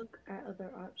even sense. look at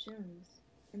other options.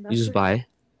 And You that's just like, buy.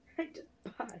 I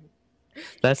just buy.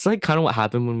 That's like kind of what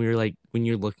happened when we were like when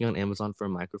you're looking on Amazon for a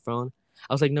microphone.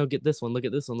 I was like, no, get this one. Look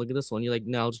at this one. Look at this one. You're like,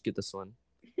 no, I'll just get this one,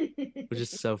 which is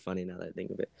so funny now that I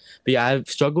think of it. But yeah, I've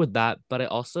struggled with that. But I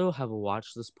also have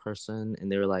watched this person,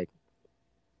 and they're like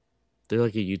a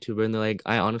YouTuber, and they're like,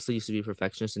 I honestly used to be a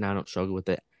perfectionist, and now I don't struggle with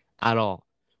it at all,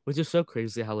 which is so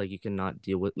crazy how like you can not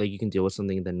deal with like you can deal with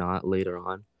something and then not later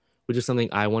on, which is something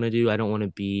I want to do. I don't want to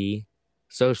be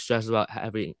so stressed about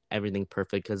having everything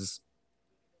perfect because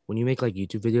when you make like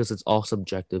YouTube videos, it's all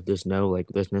subjective. There's no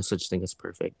such thing as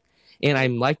perfect. And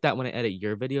I'm like that when I edit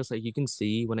your videos. Like you can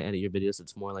see when I edit your videos,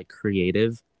 it's more like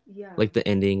creative. Yeah. Like the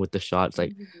ending with the shots.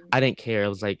 Like Mhm. I didn't care. I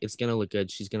was like, it's gonna look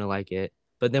good. She's gonna like it.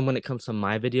 But then when it comes to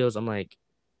my videos, I'm like,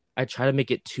 I try to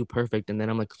make it too perfect, and then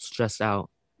I'm like stressed out.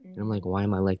 And I'm like, why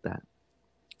am I like that?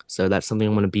 So that's something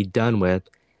I'm gonna be done with,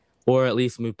 or at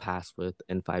least move past with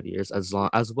in 5 years. As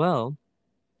well,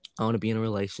 I want to be in a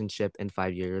relationship in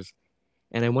 5 years.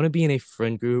 And I want to be in a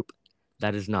friend group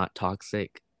that is not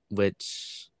toxic,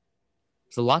 which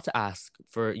is a lot to ask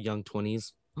for young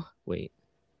 20s. Wait,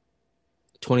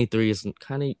 23 is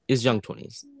young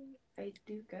 20s. I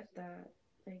do get that.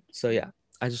 Like, So yeah,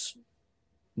 I just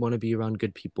want to be around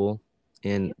good people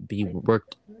and be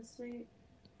worked. honestly,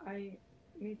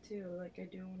 me too. Like, I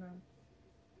do wanna.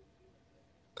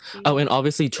 Oh, and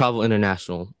obviously travel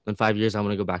international. In 5 years, I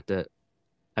want to go back to.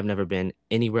 I've never been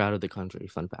anywhere out of the country.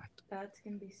 Fun fact. That's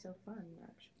gonna be so fun,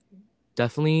 actually.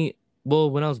 Definitely. Well,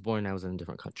 when I was born, I was in a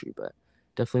different country, but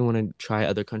definitely want to try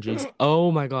other countries. Oh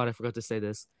my God, I forgot to say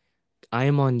this. I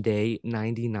am on day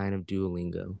 99 of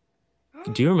Duolingo.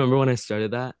 Do you remember when I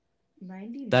started that?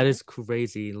 99. That is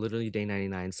crazy. Literally day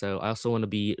 99. So I also want to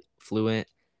be fluent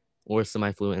or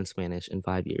semi-fluent in Spanish in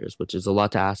 5 years, which is a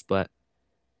lot to ask, but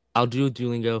I'll do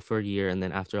Duolingo for a year and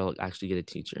then after I'll actually get a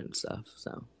teacher and stuff.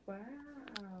 So Wow.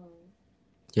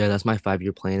 yeah, that's my 5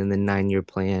 year plan. And then 9 year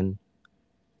plan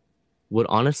would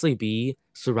honestly be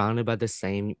surrounded by the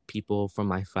same people from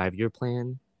my 5 year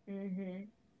plan. Mm-hmm.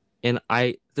 And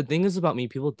the thing is about me,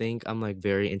 people think I'm like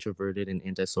very introverted and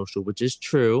antisocial, which is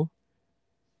true.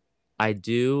 I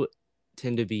do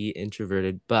tend to be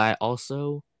introverted, but I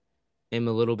also am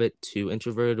a little bit too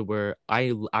introverted where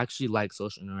actually like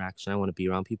social interaction. I want to be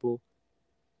around people,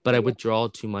 but I Yeah. withdraw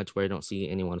too much where I don't see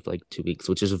anyone for like 2 weeks,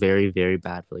 which is very, very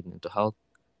bad for like mental health.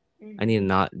 I need to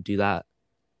not do that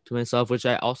to myself, which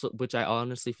I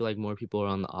honestly feel like more people are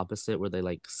on the opposite where they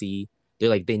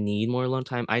need more alone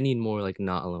time. I need more like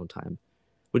not alone time,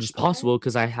 which is possible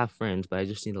because I have friends, but I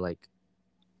just need to like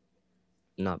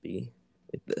not be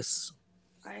like this.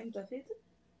 I'm definitely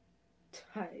the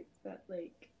type that,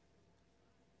 like,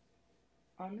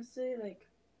 honestly, like,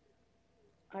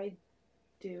 I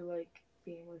do like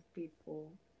being with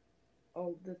people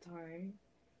all the time,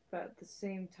 but at the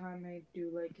same time, I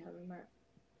do like having my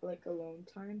like alone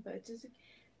time. But it's just like,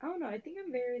 I don't know. I think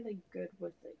I'm very like good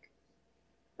with like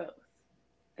both.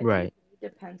 I think Right. it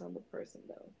really depends on the person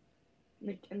though.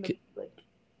 Like and like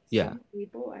Yeah. some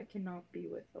people I cannot be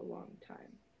with a long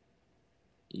time.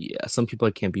 Yeah. Some people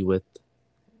I can't be with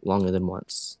longer than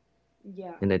once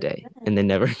Yeah. in a day and then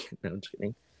never again. No, I'm just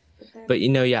kidding. Then, But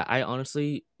yeah, I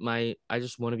honestly, I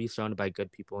just want to be surrounded by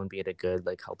good people and be in a good,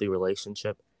 like, healthy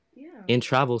relationship yeah. and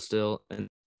travel still and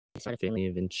my family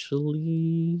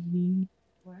eventually.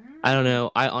 Wow. I don't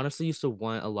know. I honestly used to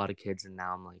want a lot of kids, and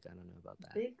now I'm like, I don't know about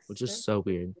that, Big which is step, so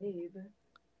weird. babe.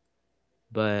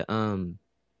 But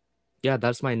yeah,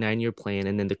 that's my 9 year plan.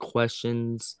 And then the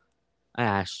questions I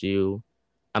asked you,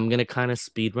 I'm gonna kind of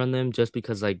speed run them just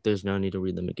because like there's no need to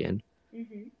read them again.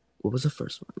 Mm-hmm. What was the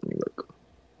first one? Let me look.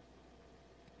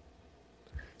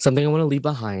 Something I want to leave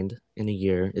behind in a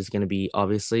year is going to be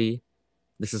obviously,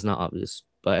 this is not obvious,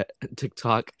 but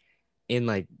TikTok and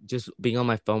like just being on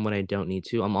my phone when I don't need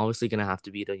to. I'm obviously going to have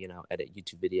to be to, edit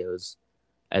YouTube videos,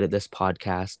 edit this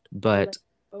podcast. But like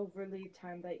overly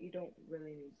time that you don't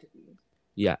really need to be.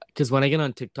 yeah, because when I get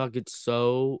on TikTok,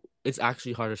 it's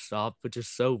actually hard to stop, which is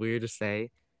so weird to say.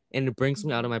 And it brings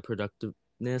me out of my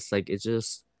productiveness. Like it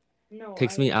just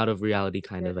takes me out of reality,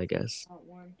 kind of, I guess.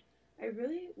 One. I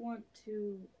really want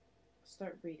to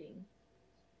start reading.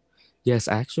 Yes,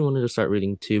 I actually wanted to start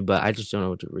reading too, but I just don't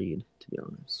know what to read, to be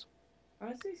honest.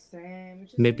 Honestly, same.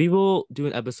 Maybe we'll do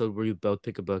an episode where you both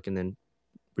pick a book and then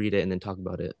read it and then talk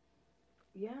about it.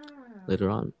 Yeah. Later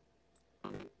on.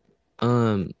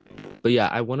 But yeah,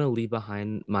 I want to leave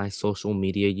behind my social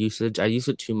media usage. I use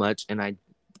it too much, and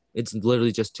it's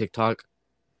literally just TikTok.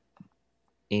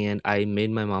 And I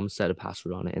made my mom set a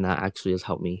password on it, and that actually has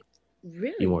helped me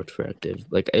be more productive.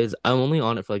 Like, I'm only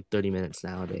on it for like 30 minutes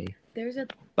now a day. There's a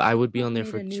But I would be TikTok on there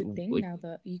made for a new thing like now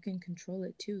that you can control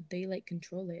it too. They like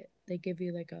control it. They give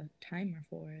you like a timer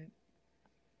for it.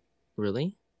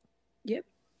 really. Yep.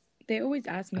 They always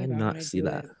ask me I if did I want not to see do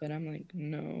that. it, but I'm like,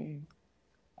 no.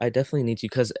 I definitely need to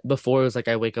because before it was like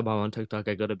I wake up, I'm on TikTok.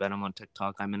 I go to bed, I'm on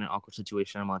TikTok. I'm in an awkward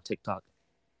situation, I'm on TikTok.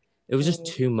 It was just Oh,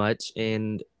 too much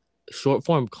and short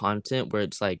form content where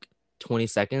it's like 20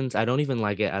 seconds. I don't even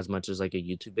like it as much as like a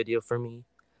YouTube video for me.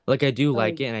 Like I do oh,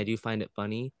 like it and I do find it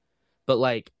funny, but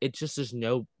like it's just there's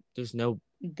no there's no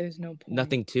point.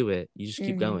 nothing to it. You just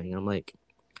keep going. Mm-hmm. And I'm like,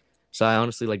 so I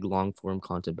honestly like long form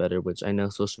content better, which I know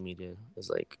social media is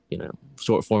like,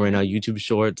 short form right now, I YouTube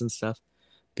shorts and stuff.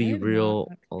 I Be have not real,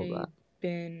 all of actually that.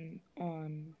 been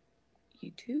on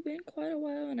YouTube in quite a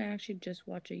while, and I actually just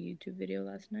watched a YouTube video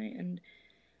last night, and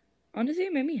honestly,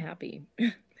 it made me happy.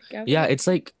 Like I was Yeah, like, it's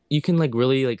like you can like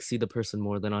really like see the person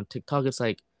more than on TikTok. It's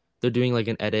like they're doing like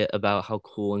an edit about how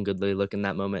cool and good they look in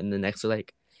that moment, and the next are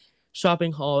like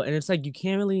shopping haul, and it's like you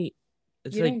can't really.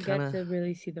 It's you like don't kind get of to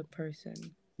really see the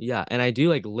person. yeah, and I do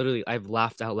like literally I've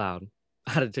laughed out loud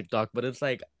out of TikTok, but it's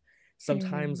like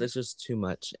sometimes Mm-hmm. it's just too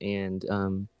much, and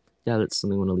yeah, that's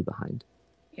something I want to leave behind.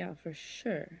 Yeah, for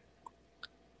sure.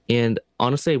 And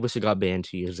honestly, I wish it got banned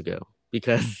 2 years ago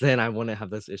because then I wouldn't have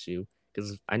this issue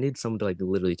because I need someone to like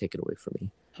literally take it away from me.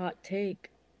 Hot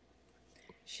take.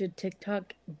 Should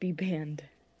TikTok be banned?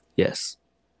 Yes,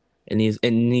 it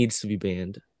needs to be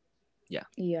banned. Yeah,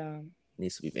 Yeah. it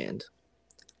needs to be banned.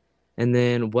 And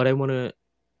then what I want to,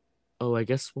 oh, I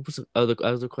guess what was the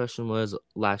other question was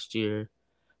last year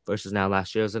versus now.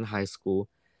 Last year I was in high school.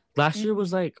 Last year was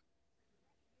Mm-hmm. like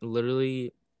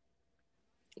literally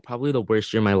probably the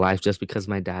worst year of my life just because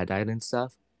my dad died and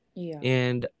stuff. Yeah.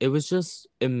 And it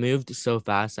moved so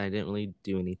fast. I didn't really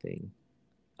do anything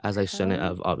as I shouldn't How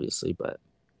have, obviously, but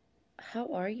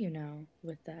how are you now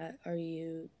with that?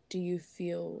 Do you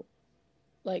feel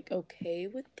like okay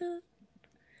with the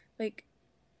like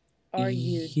are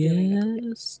you doing okay?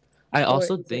 yes. I Or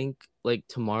also is it think like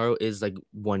tomorrow is like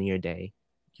 1 year day,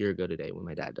 year ago today when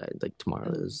my dad died. Like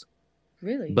tomorrow oh is.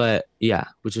 really? But yeah,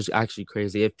 which is actually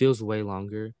crazy. It feels way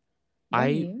longer. One I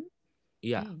year?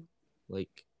 yeah, Dang.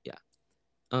 like yeah.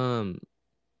 Um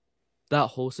that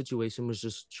whole situation was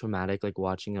just traumatic, like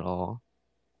watching it all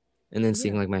and then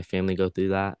seeing Yeah. like my family go through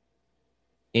that.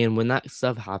 And when that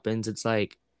stuff happens, it's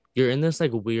like you're in this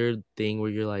like weird thing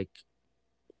where you're like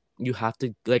you have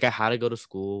to like I had to go to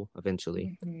school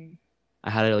eventually. Mm-hmm. I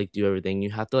had to like do everything.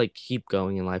 You have to like keep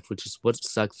going in life, which is what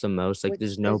sucks the most. Like Which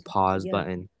there's no is pause yeah.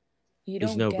 button. You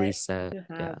There's don't no get reset. to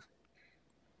Yeah. have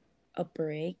a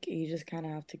break. You just kind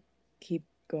of have to keep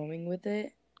going with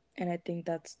it. And I think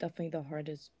that's definitely the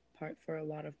hardest part for a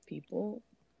lot of people.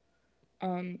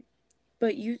 Um,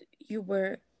 but you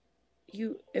were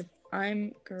you if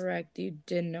I'm correct, you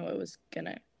didn't know it was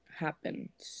gonna happen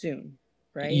soon,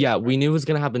 right? Yeah, we knew it was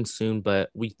gonna happen soon, but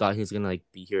we thought he was gonna like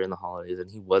be here in the holidays,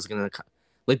 and he was gonna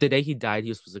like the day he died, he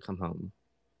was supposed to come home,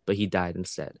 but he died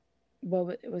instead.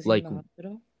 Was he in Like, the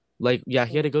hospital? yeah,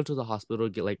 he had Or to go to the hospital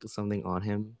to get like something on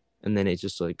him, and then it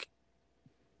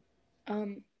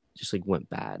um, just like went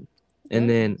bad, and what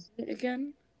then was it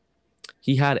again?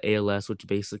 he had ALS, which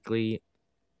basically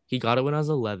he got it when I was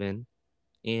 11,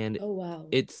 and Oh wow.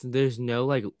 there's no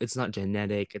like it's not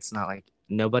genetic, it's not like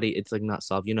nobody, it's like not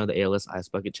solved. You know the ALS Ice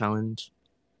Bucket Challenge?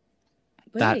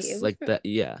 Wait, it That's was like for the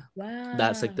yeah.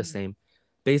 That's like the wow. same.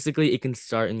 Basically, it can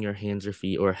start in your hands or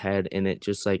feet or head, and it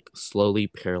just like slowly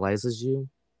paralyzes you.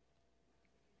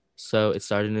 So it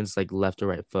started in its like left or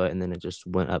right foot, and then it just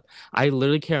went up. I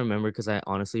literally can't remember because I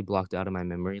honestly blocked it out of my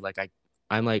memory. Like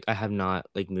I'm like I have not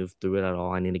like moved through it at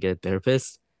all. I need to get a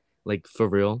therapist, like for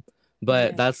real.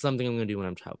 But Yeah. that's something I'm gonna do when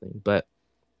I'm traveling. But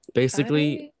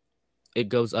basically, I it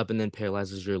goes up and then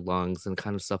paralyzes your lungs and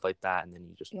kind of stuff like that, and then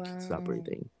you just stop wow.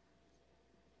 breathing.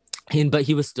 And but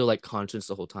he was still like conscious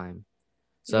the whole time.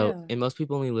 So, Yeah. and most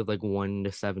people only live like 1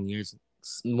 to 7 years,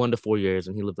 1 to 4 years,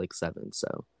 and he lived like 7.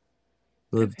 So,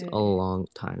 he lived a Okay. long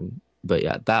time. But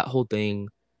yeah, that whole thing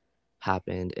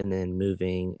happened, and then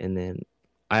moving, and then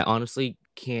I honestly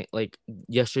can't like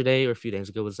yesterday or a few days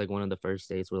ago was like one of the first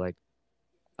days where like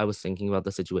I was thinking about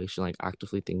the situation, like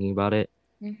actively thinking about it,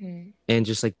 Mm-hmm. and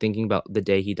just like thinking about the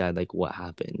day he died, like what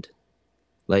happened,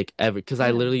 like every because I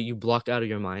Yeah. literally you block out of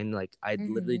your mind, like I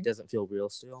literally Mm-hmm. doesn't feel real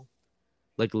still,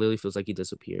 like literally feels like he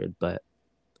disappeared, but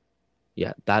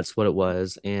yeah, that's what it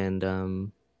was.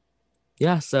 And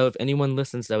yeah, so if anyone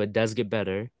listens though, it does get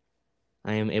better.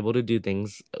 I am able to do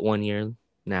things 1 year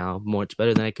now much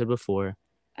better than I could before.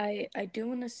 I do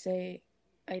want to say,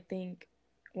 I think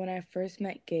when I first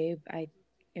met Gabe,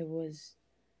 it was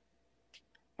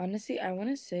honestly I want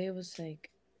to say it was like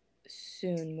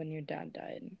soon when your dad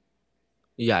died.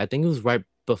 Yeah, I think it was right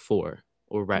before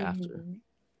or right after. Mhm.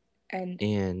 And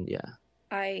And yeah.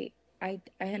 I I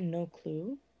had no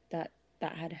clue that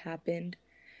that had happened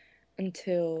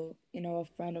until, a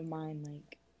friend of mine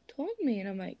like told me, and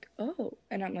I'm like, "Oh."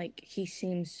 And I'm like, he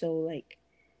seems so like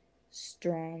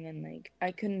strong, and like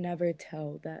I could never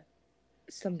tell that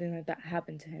something like that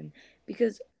happened to him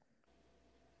because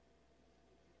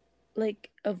like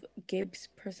of Gabe's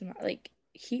person, like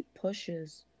he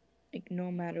pushes like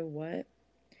no matter what.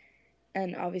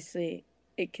 And obviously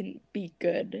it can be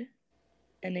good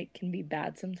and it can be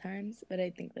bad sometimes, but I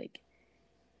think like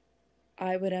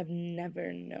I would have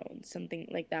never known something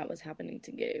like that was happening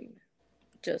to Gabe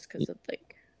just because of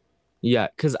like, Yeah,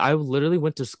 because I literally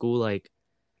went to school like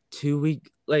 2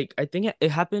 week, like I think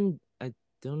it happened. I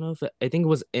don't know if I think it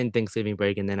was in Thanksgiving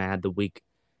break, and then I had the week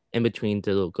in between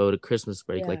to go to Christmas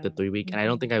break, like yeah, the 3 week. And I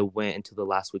don't think mhm, I went into the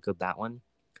last week of that one,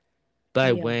 but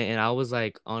I yeah, went, and I was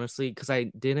like, honestly, because I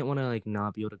didn't want to like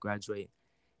not be able to graduate.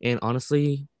 And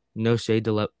honestly, no shade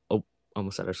to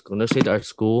almost at our school, no shade to our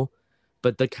school,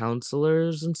 but the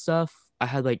counselors and stuff, I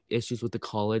had like issues with the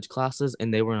college classes,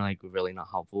 and they were like really not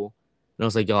helpful. And I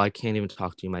was like, yo, I can't even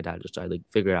talk to you. My dad just tried like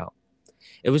figure it out.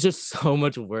 It was just so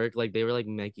much work. Like they were like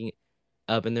making it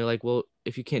up, and they're like, well,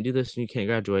 if you can't do this, you can't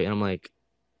graduate. And I'm like,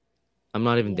 I'm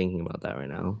not even yeah. thinking about that right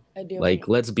now. I do Like,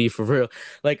 understand. let's be for real.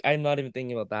 Like, I'm not even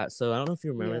thinking about that. So I don't know if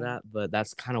you remember Yeah, that, but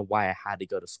that's kind of why I had to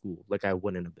go to school. Like, I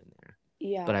wouldn't have been there,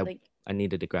 but yeah. Like I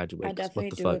needed to I graduate because what definitely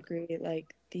the do fuck? agree.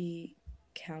 Like the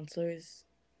counselors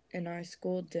in our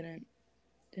school didn't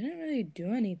really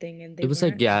do anything, and It they was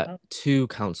like, weren't yeah, help. two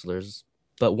counselors,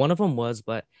 but one of them was,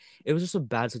 but it was just a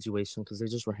bad situation because they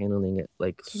just were handling it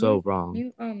like so Can wrong.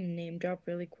 you name drop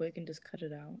really quick and just cut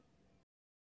it out?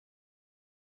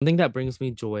 Something that brings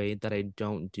me joy that I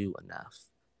don't do enough.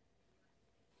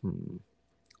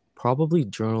 Probably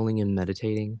journaling and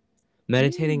meditating.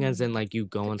 Meditating as in like you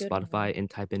It's go a on good Spotify one. and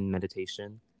type in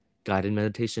meditation, guided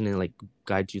meditation, and like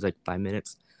guide you like 5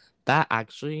 minutes. That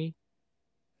actually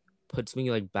puts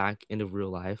me like back into real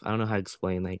life. I don't know how to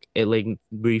explain. Like it like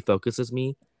refocuses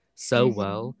me so Mm-hmm.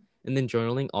 well. And then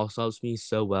journaling also helps me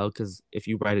so well because if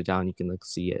you write it down, you can like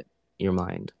see it in your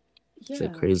mind. It's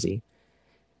like Yeah, crazy.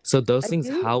 So those I things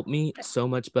really, help me so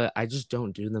much, but I just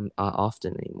don't do them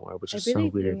often anymore, which I is so really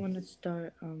do weird. want to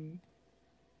start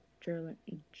journaling.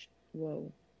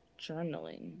 Whoa,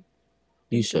 journaling.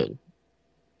 You should.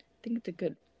 I think it's a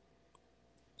good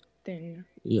thing.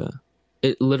 Yeah.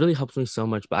 It literally helps me so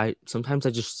much, but I sometimes I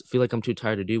just feel like I'm too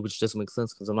tired to do, which doesn't make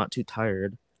sense because I'm not too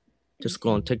tired to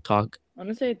scroll on Mhm. TikTok.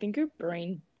 Honestly, I think your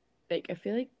brain, like, I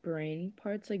feel like brain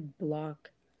parts like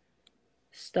block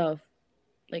stuff.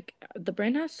 Like, the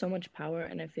brain has so much power,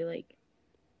 and I feel like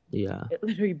Yeah. it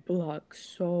literally blocks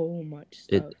so much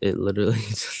It stuff. it literally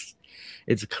just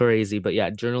it's crazy. But yeah,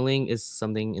 journaling is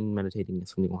something and meditating is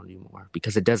something I want to do more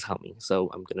because it does help me. So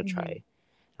I'm gonna Hmm. try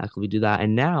actively do that.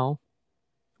 And now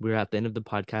we're at the end of the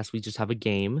podcast. We just have a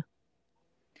game.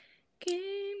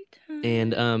 Game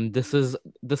And this time. is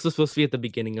this was supposed to be at the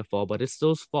beginning of fall, but it's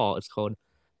still fall. It's called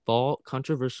Fall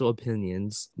Controversial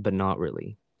Opinions, but not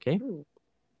really. Okay. Ooh,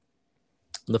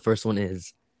 The first one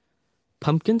is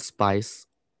pumpkin spice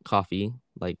coffee,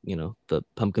 like, the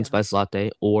pumpkin yeah. spice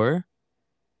latte, or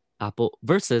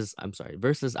versus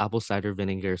apple cider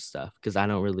vinegar stuff, because I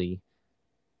don't really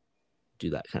do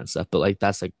that kind of stuff. But like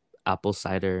that's like apple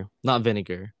cider, not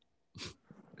vinegar.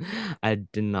 I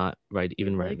did not You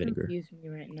even really write vinegar. confuse me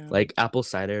right now. Like apple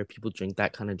cider, people drink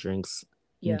that kind of drinks.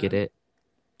 You get Yeah. it.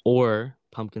 Or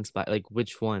pumpkin spice. Like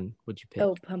which one would you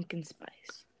Oh, pick? pumpkin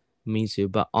spice. Me too.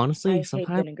 But honestly, I hate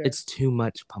sometimes vinegar. it's too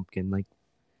much pumpkin. Like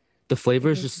the flavor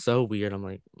is just Hmm. so weird. I'm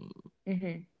like,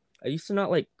 Hmm. I used to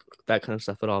not like that kind of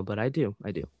stuff at all, but I do.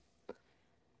 I do.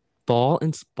 Fall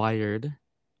inspired.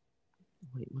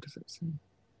 Wait, what does it say?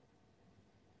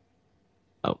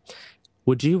 Oh,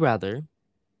 would you rather?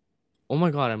 Oh my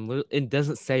God, it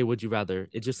doesn't say would you rather.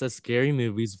 It just says scary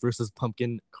movies versus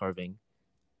pumpkin carving.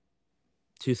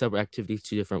 Two separate activities,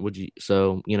 two different. Would you?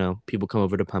 So people come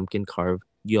over to pumpkin carve.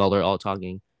 Y'all are all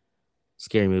talking.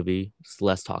 Scary movie, it's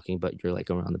less talking, but you're like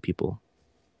around the people.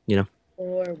 You know,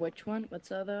 Or which one? What's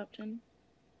the other option?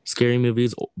 scary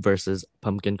movies versus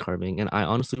pumpkin carving, and I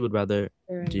honestly would rather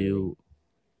Scary movie. do.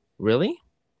 Really?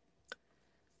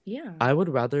 Yeah. I would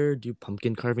rather do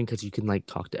pumpkin carving because you can like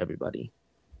talk to everybody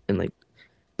and like,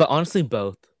 but honestly,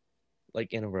 both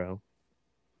like in a row,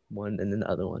 one and then the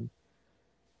other one.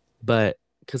 But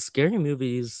because scary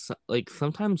movies, like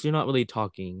sometimes you're not really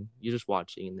talking, you're just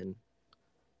watching, and then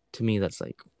to me that's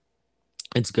like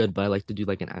it's good, but I like to do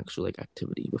like an actual like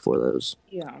activity before those,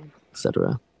 Yeah.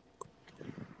 etc.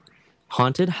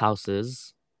 Haunted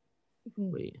houses.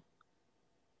 Ooh. Wait.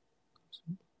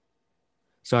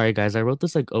 Sorry, guys. I wrote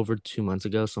this like over 2 months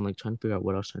ago, so I'm like trying to figure out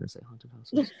what I was trying to say. Haunted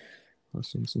houses,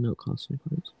 costumes, no costume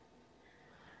parties.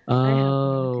 I have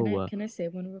one. Oh, Can I say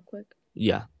one real quick?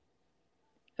 yeah.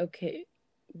 Okay.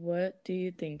 What do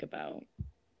you think about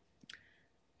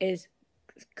is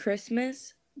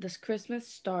Christmas? Does Christmas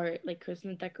start like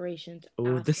Christmas decorations Oh,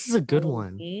 after this is a good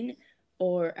one. Halloween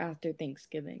or after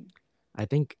Thanksgiving? I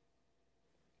think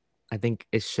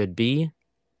it should be.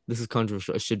 This is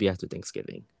controversial. It should be after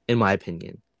Thanksgiving, in my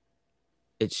opinion.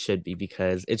 It should be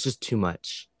because it's just too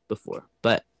much before.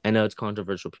 But I know it's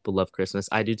controversial. People love Christmas.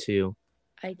 I do too.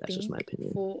 I That's just my think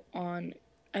opinion. full on.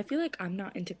 I feel like I'm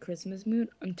not into Christmas mood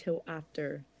until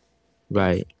after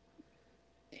Right.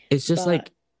 It's just But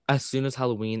like as soon as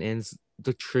Halloween ends,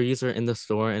 the trees are in the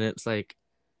store and it's like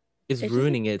it's it's just like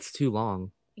ruining it. It's too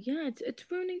long. yeah, it's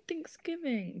ruining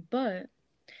Thanksgiving. But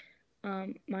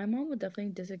my mom would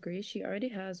definitely disagree. She already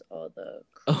has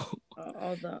Oh,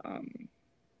 all the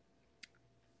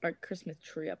our Christmas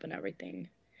tree up and everything,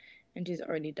 and she's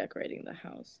already decorating the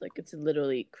house. Like it's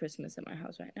literally Christmas in my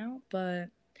house right now. But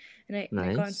and I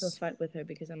got into a nice. fight with her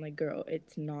because I'm like, girl,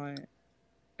 it's not.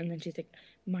 And then she's like,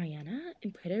 Mariana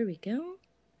in Puerto Rico,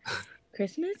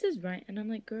 Christmas is right. And I'm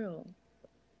like, girl,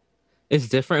 It's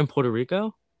different in Puerto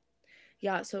Rico.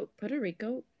 yeah. So Puerto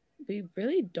Rico, we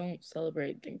really don't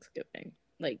celebrate Thanksgiving.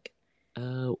 Like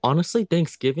Honestly,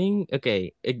 Thanksgiving,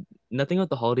 okay, nothing about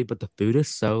the holiday, but the food is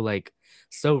so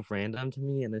random to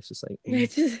me, and it's just like,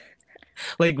 it's just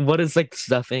like what is like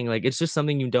stuffing? Like it's just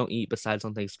something you don't eat besides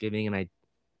on Thanksgiving, and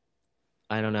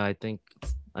I don't know. I think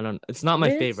I don't. It's not my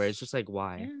favorite. it's It's just like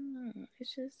why? yeah.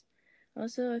 It's just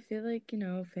also I feel like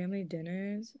family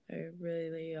dinners are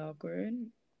really awkward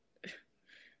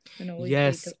and always lead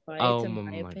Yes. to fights Oh in my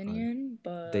my God, opinion.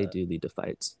 they But do lead to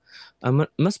fights.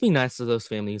 Must be nice to those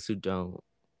families who don't,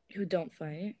 who don't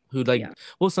fight? who like. Yeah,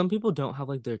 Well, some people don't have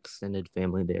like their extended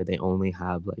family there. They only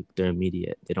have like their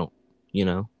immediate. They don't, you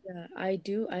know. yeah. I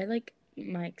do. I like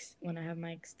when I have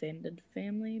my extended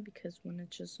family because when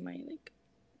it's just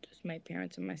just my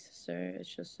parents and my sister,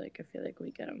 it's just like I feel like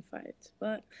we get in fights.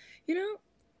 But you know,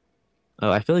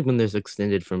 Oh, I feel like when there's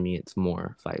extended for me, it's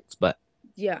more fights. But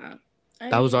yeah. I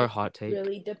that was mean, our it hot take.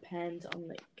 really depends on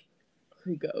like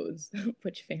who goes,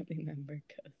 which family member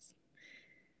goes.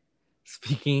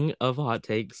 Speaking of hot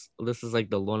takes, this is like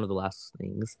the one of the last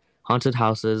things. Haunted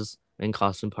houses and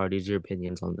costume parties, your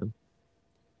opinions on them.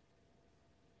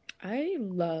 I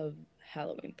love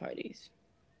Halloween parties.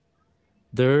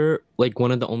 They're like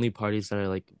one of the only parties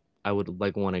that I would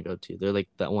like want to go to. They're like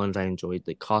the ones I enjoyed.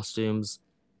 Like costumes,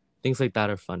 things like that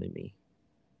are fun to me.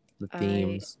 The I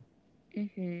themes.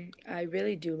 I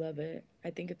really do love it.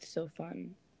 I think it's so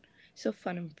fun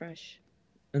and fresh.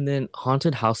 And then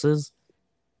haunted houses.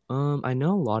 I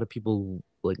know a lot of people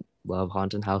like love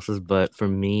haunted houses, but for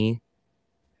me,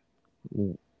 I feel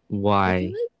why?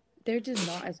 like they're just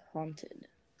not as haunted.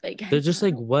 Like They're just I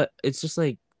like don't what? It's just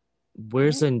like I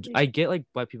where's don't the like I get like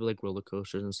why people like roller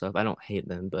coasters and stuff. I don't hate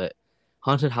them, but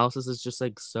haunted houses is just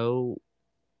like so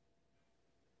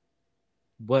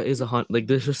what is a haunt like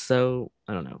there's just so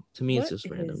I don't know. To me it's what just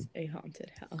is random. a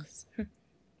haunted house?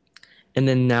 And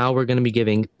then now we're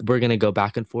gonna go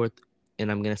back and forth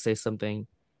and I'm gonna say something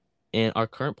and our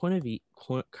current point of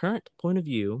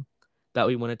view that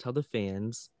we want to tell the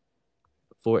fans.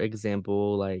 For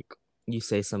example, like you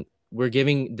say some we're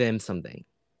giving them something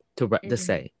to hmm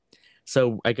say.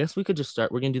 So I guess we could just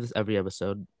start. We're gonna do this every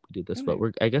episode. We do this, but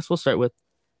Okay. I guess we'll start with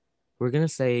we're gonna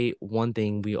say one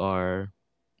thing we are.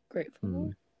 Grateful Hmm,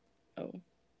 for? Oh.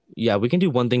 yeah, we can do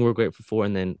one thing we're grateful for,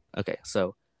 and then okay.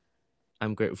 So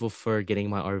I'm grateful for getting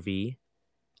my RV.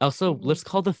 Also, hmm let's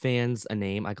call the fans a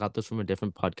name. I got this from a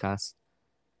different podcast,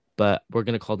 but we're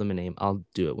gonna call them a name. I'll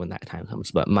do it when that time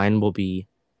comes. But mine will be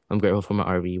I'm grateful for my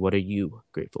RV. What are you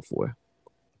grateful for?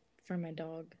 For my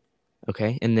dog.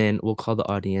 Okay, and then we'll call the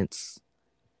audience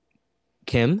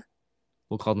Kim.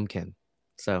 We'll call them Kim.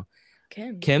 So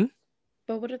Kim. Kim,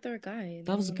 But what if they're a guy?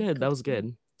 that They was want to good. come That to was me.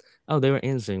 good. Oh, they were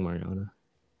answering Mariana.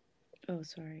 Oh,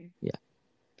 sorry. Yeah,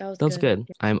 That was that was good.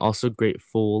 good. I'm also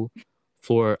grateful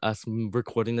for us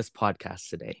recording this podcast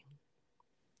today.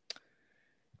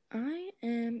 I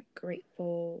am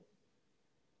grateful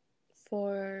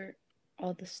for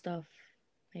all the stuff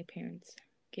my parents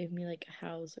gave me, like a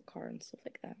house, a car, and stuff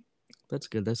like that. That's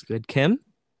good. That's good. Kim,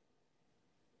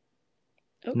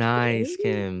 nice, Okay.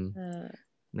 Kim.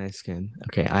 Nice, Kim.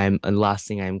 Okay, and last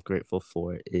thing I'm grateful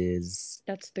for is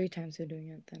That's 3 times you're doing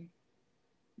it then.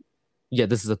 yeah,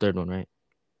 this is the third one, right?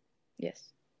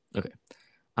 Yes. Okay.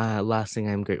 Last thing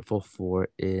I'm grateful for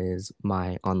is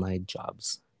my online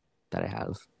jobs that I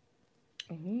have.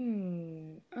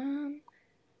 Oh,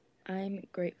 I'm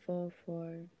grateful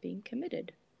for being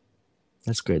committed.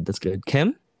 That's good. That's good.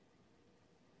 Kim,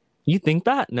 you think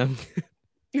that? No.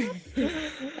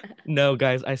 No,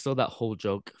 guys, I stole that whole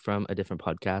joke from a different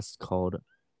podcast called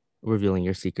Revealing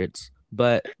Your Secrets.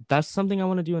 But that's something I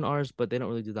want to do in ours, but they don't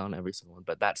really do that on every single one.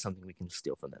 But that's something we can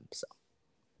steal from them. So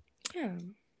Yeah.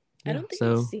 I yeah, don't think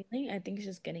so it's stealing. I think it's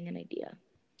just getting an idea.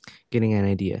 getting an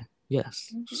idea.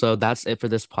 Yes. Mhm. So that's it for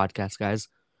this podcast, guys.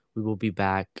 We will be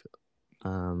back.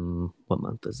 What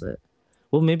month is it?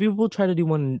 Well, maybe we'll try to do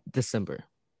one in December.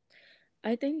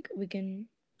 I think we can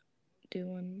do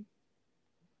one.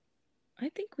 I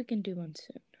think we can do one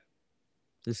soon.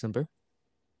 December.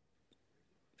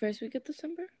 First week of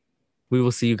December? We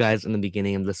will see you guys in the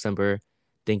beginning of December.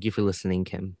 Thank you for listening,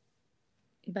 Kim.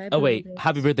 Bye, Oh wait, beloveds.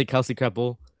 happy birthday, Kelsey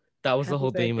Kreppel. That was the Happy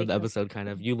whole theme of birthday, the Kelsey episode, kind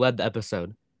of. Kreppel. You led the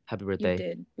episode. Happy You birthday.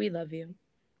 did. We love you.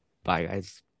 Bye,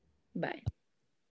 guys. Bye.